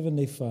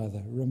 Heavenly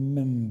Father,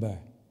 remember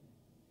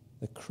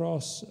the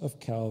cross of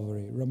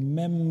Calvary.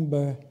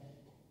 Remember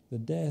the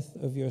death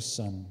of your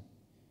Son.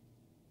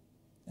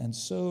 And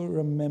so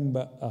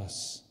remember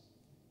us,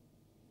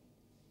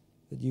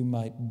 that you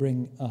might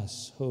bring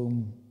us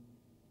home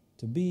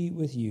to be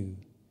with you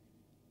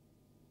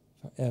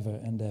forever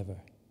and ever.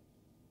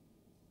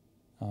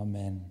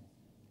 Amen.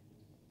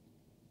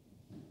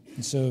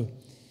 And so,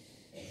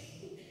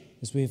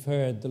 as we've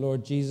heard, the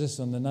Lord Jesus,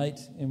 on the night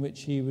in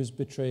which he was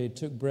betrayed,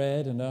 took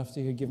bread, and after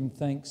he had given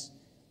thanks,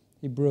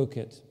 he broke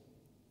it.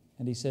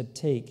 And he said,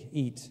 "Take,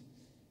 eat.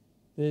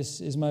 This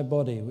is my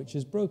body, which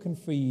is broken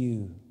for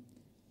you.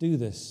 Do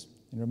this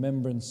in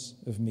remembrance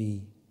of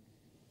me."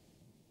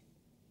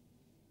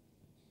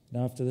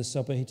 And after the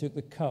supper, he took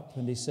the cup,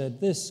 and he said,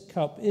 "This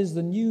cup is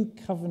the new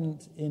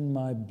covenant in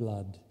my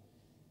blood.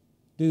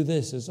 Do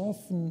this as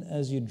often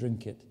as you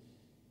drink it.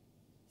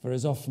 For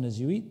as often as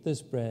you eat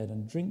this bread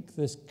and drink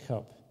this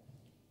cup,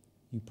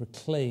 you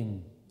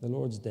proclaim the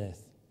Lord's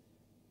death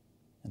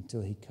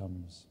until he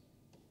comes."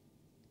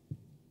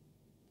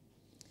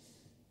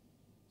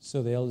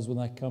 So the elders will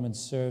now come and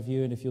serve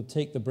you. And if you'll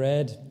take the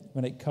bread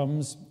when it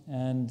comes,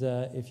 and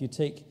if you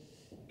take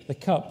the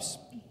cups,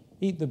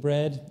 eat the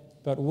bread,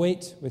 but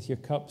wait with your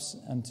cups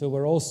until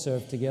we're all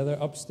served together,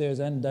 upstairs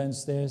and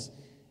downstairs,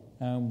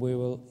 and we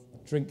will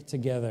drink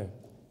together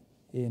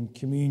in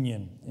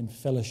communion, in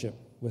fellowship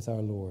with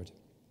our Lord.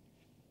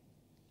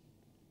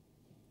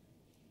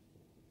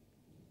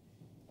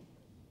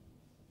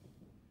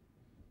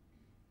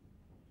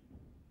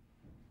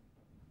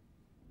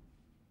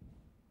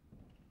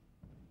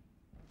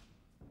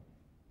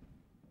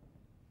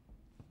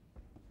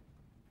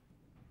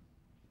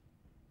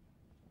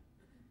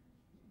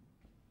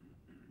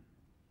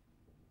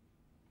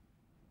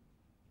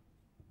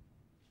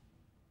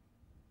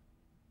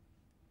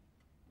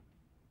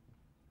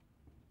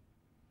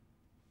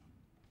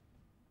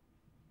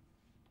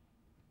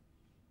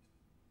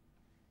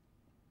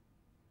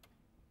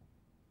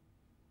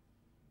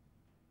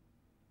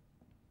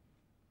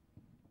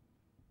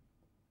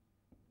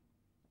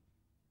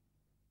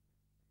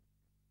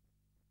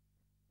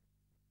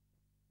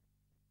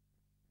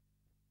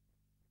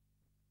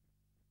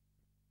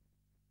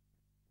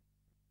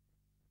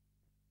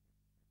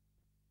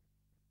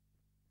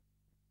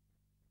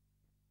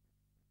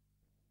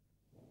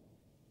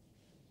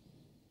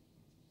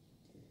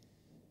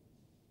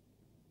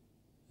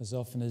 As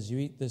often as you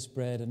eat this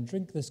bread and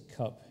drink this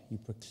cup, you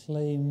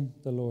proclaim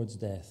the Lord's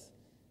death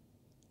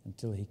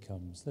until he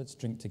comes. Let's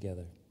drink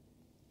together.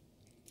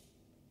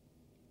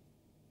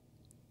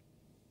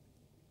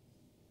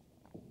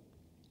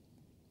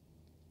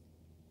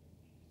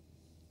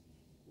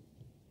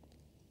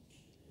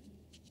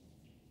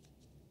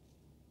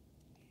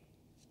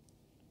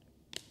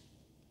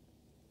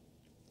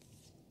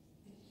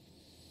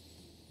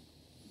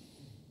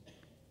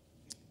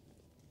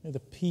 May the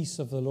peace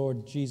of the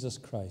Lord Jesus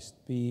Christ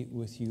be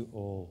with you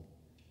all.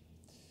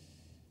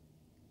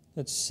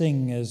 Let's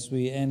sing as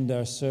we end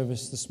our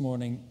service this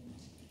morning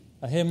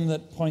a hymn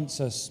that points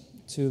us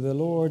to the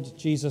Lord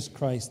Jesus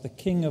Christ, the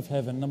King of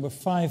heaven. Number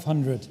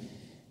 500.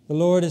 The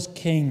Lord is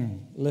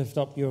King. Lift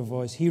up your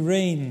voice. He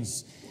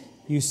reigns.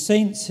 You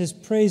saints his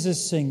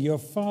praises sing. Your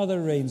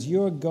Father reigns.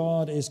 Your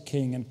God is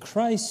King. And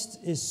Christ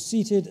is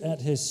seated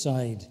at his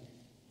side.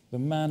 The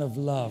man of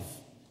love,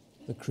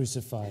 the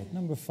crucified.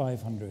 Number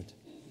 500.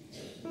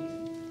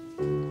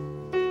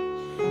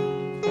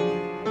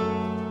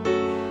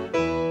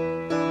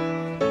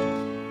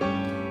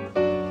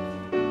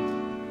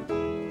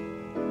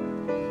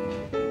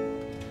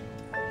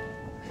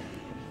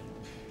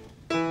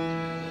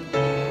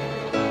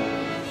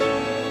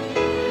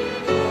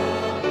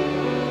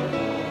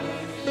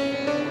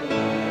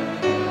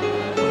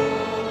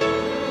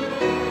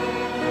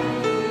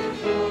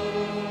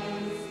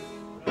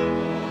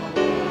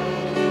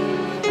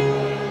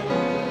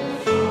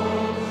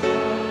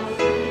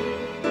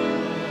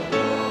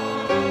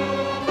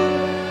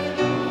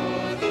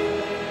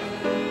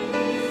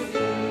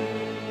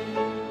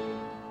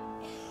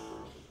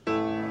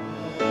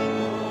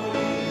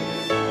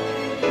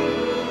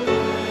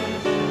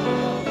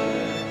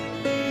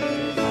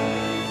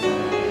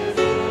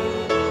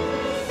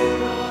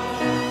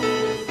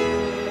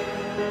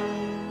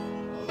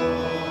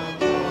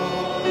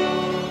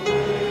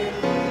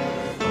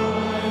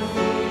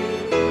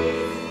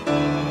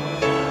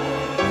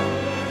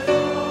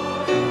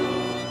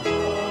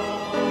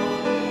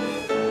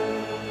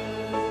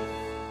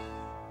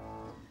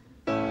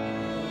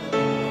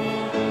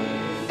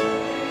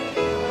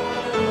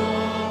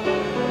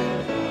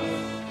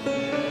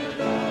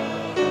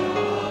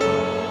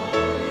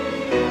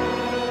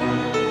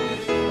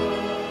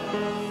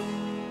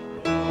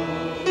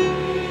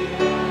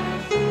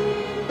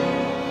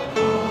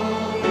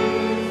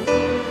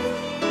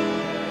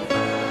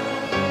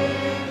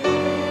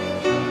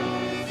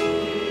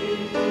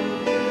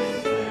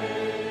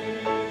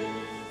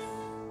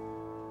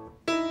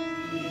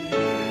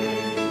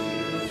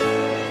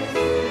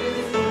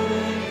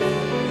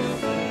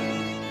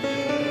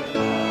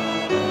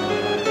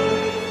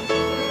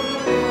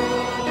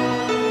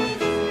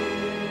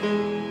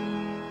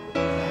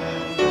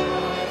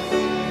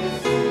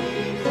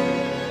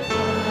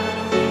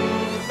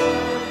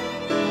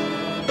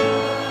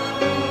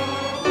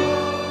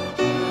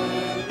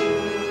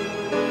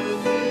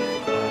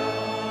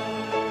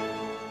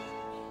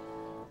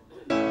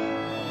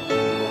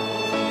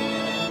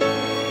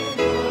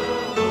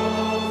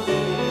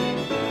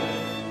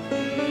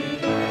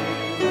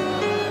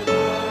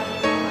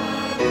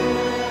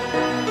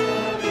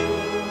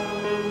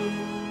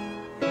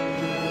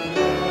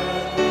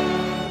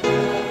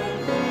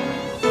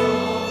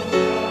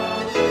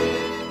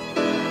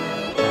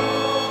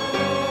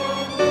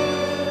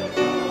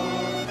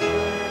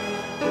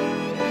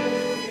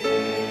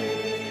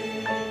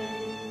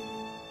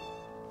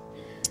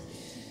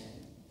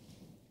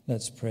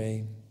 Let's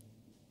pray.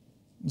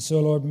 And so,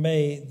 Lord,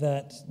 may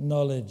that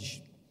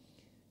knowledge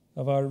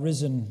of our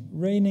risen,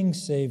 reigning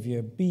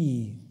Savior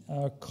be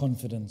our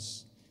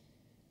confidence,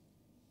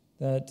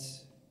 that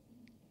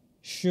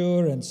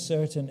sure and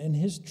certain in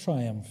his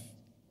triumph,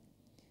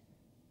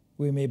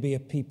 we may be a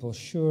people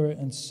sure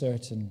and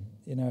certain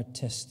in our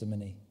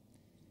testimony.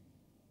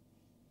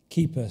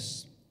 Keep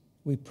us,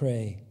 we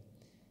pray,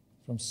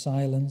 from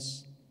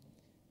silence,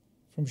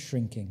 from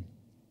shrinking,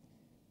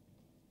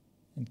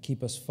 and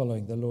keep us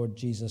following the Lord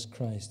Jesus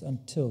Christ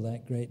until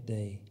that great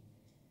day.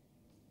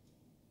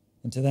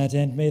 And to that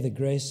end, may the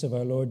grace of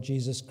our Lord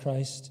Jesus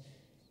Christ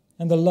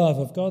and the love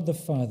of God the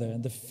Father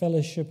and the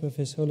fellowship of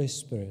his Holy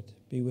Spirit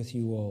be with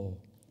you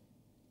all.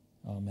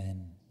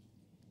 Amen.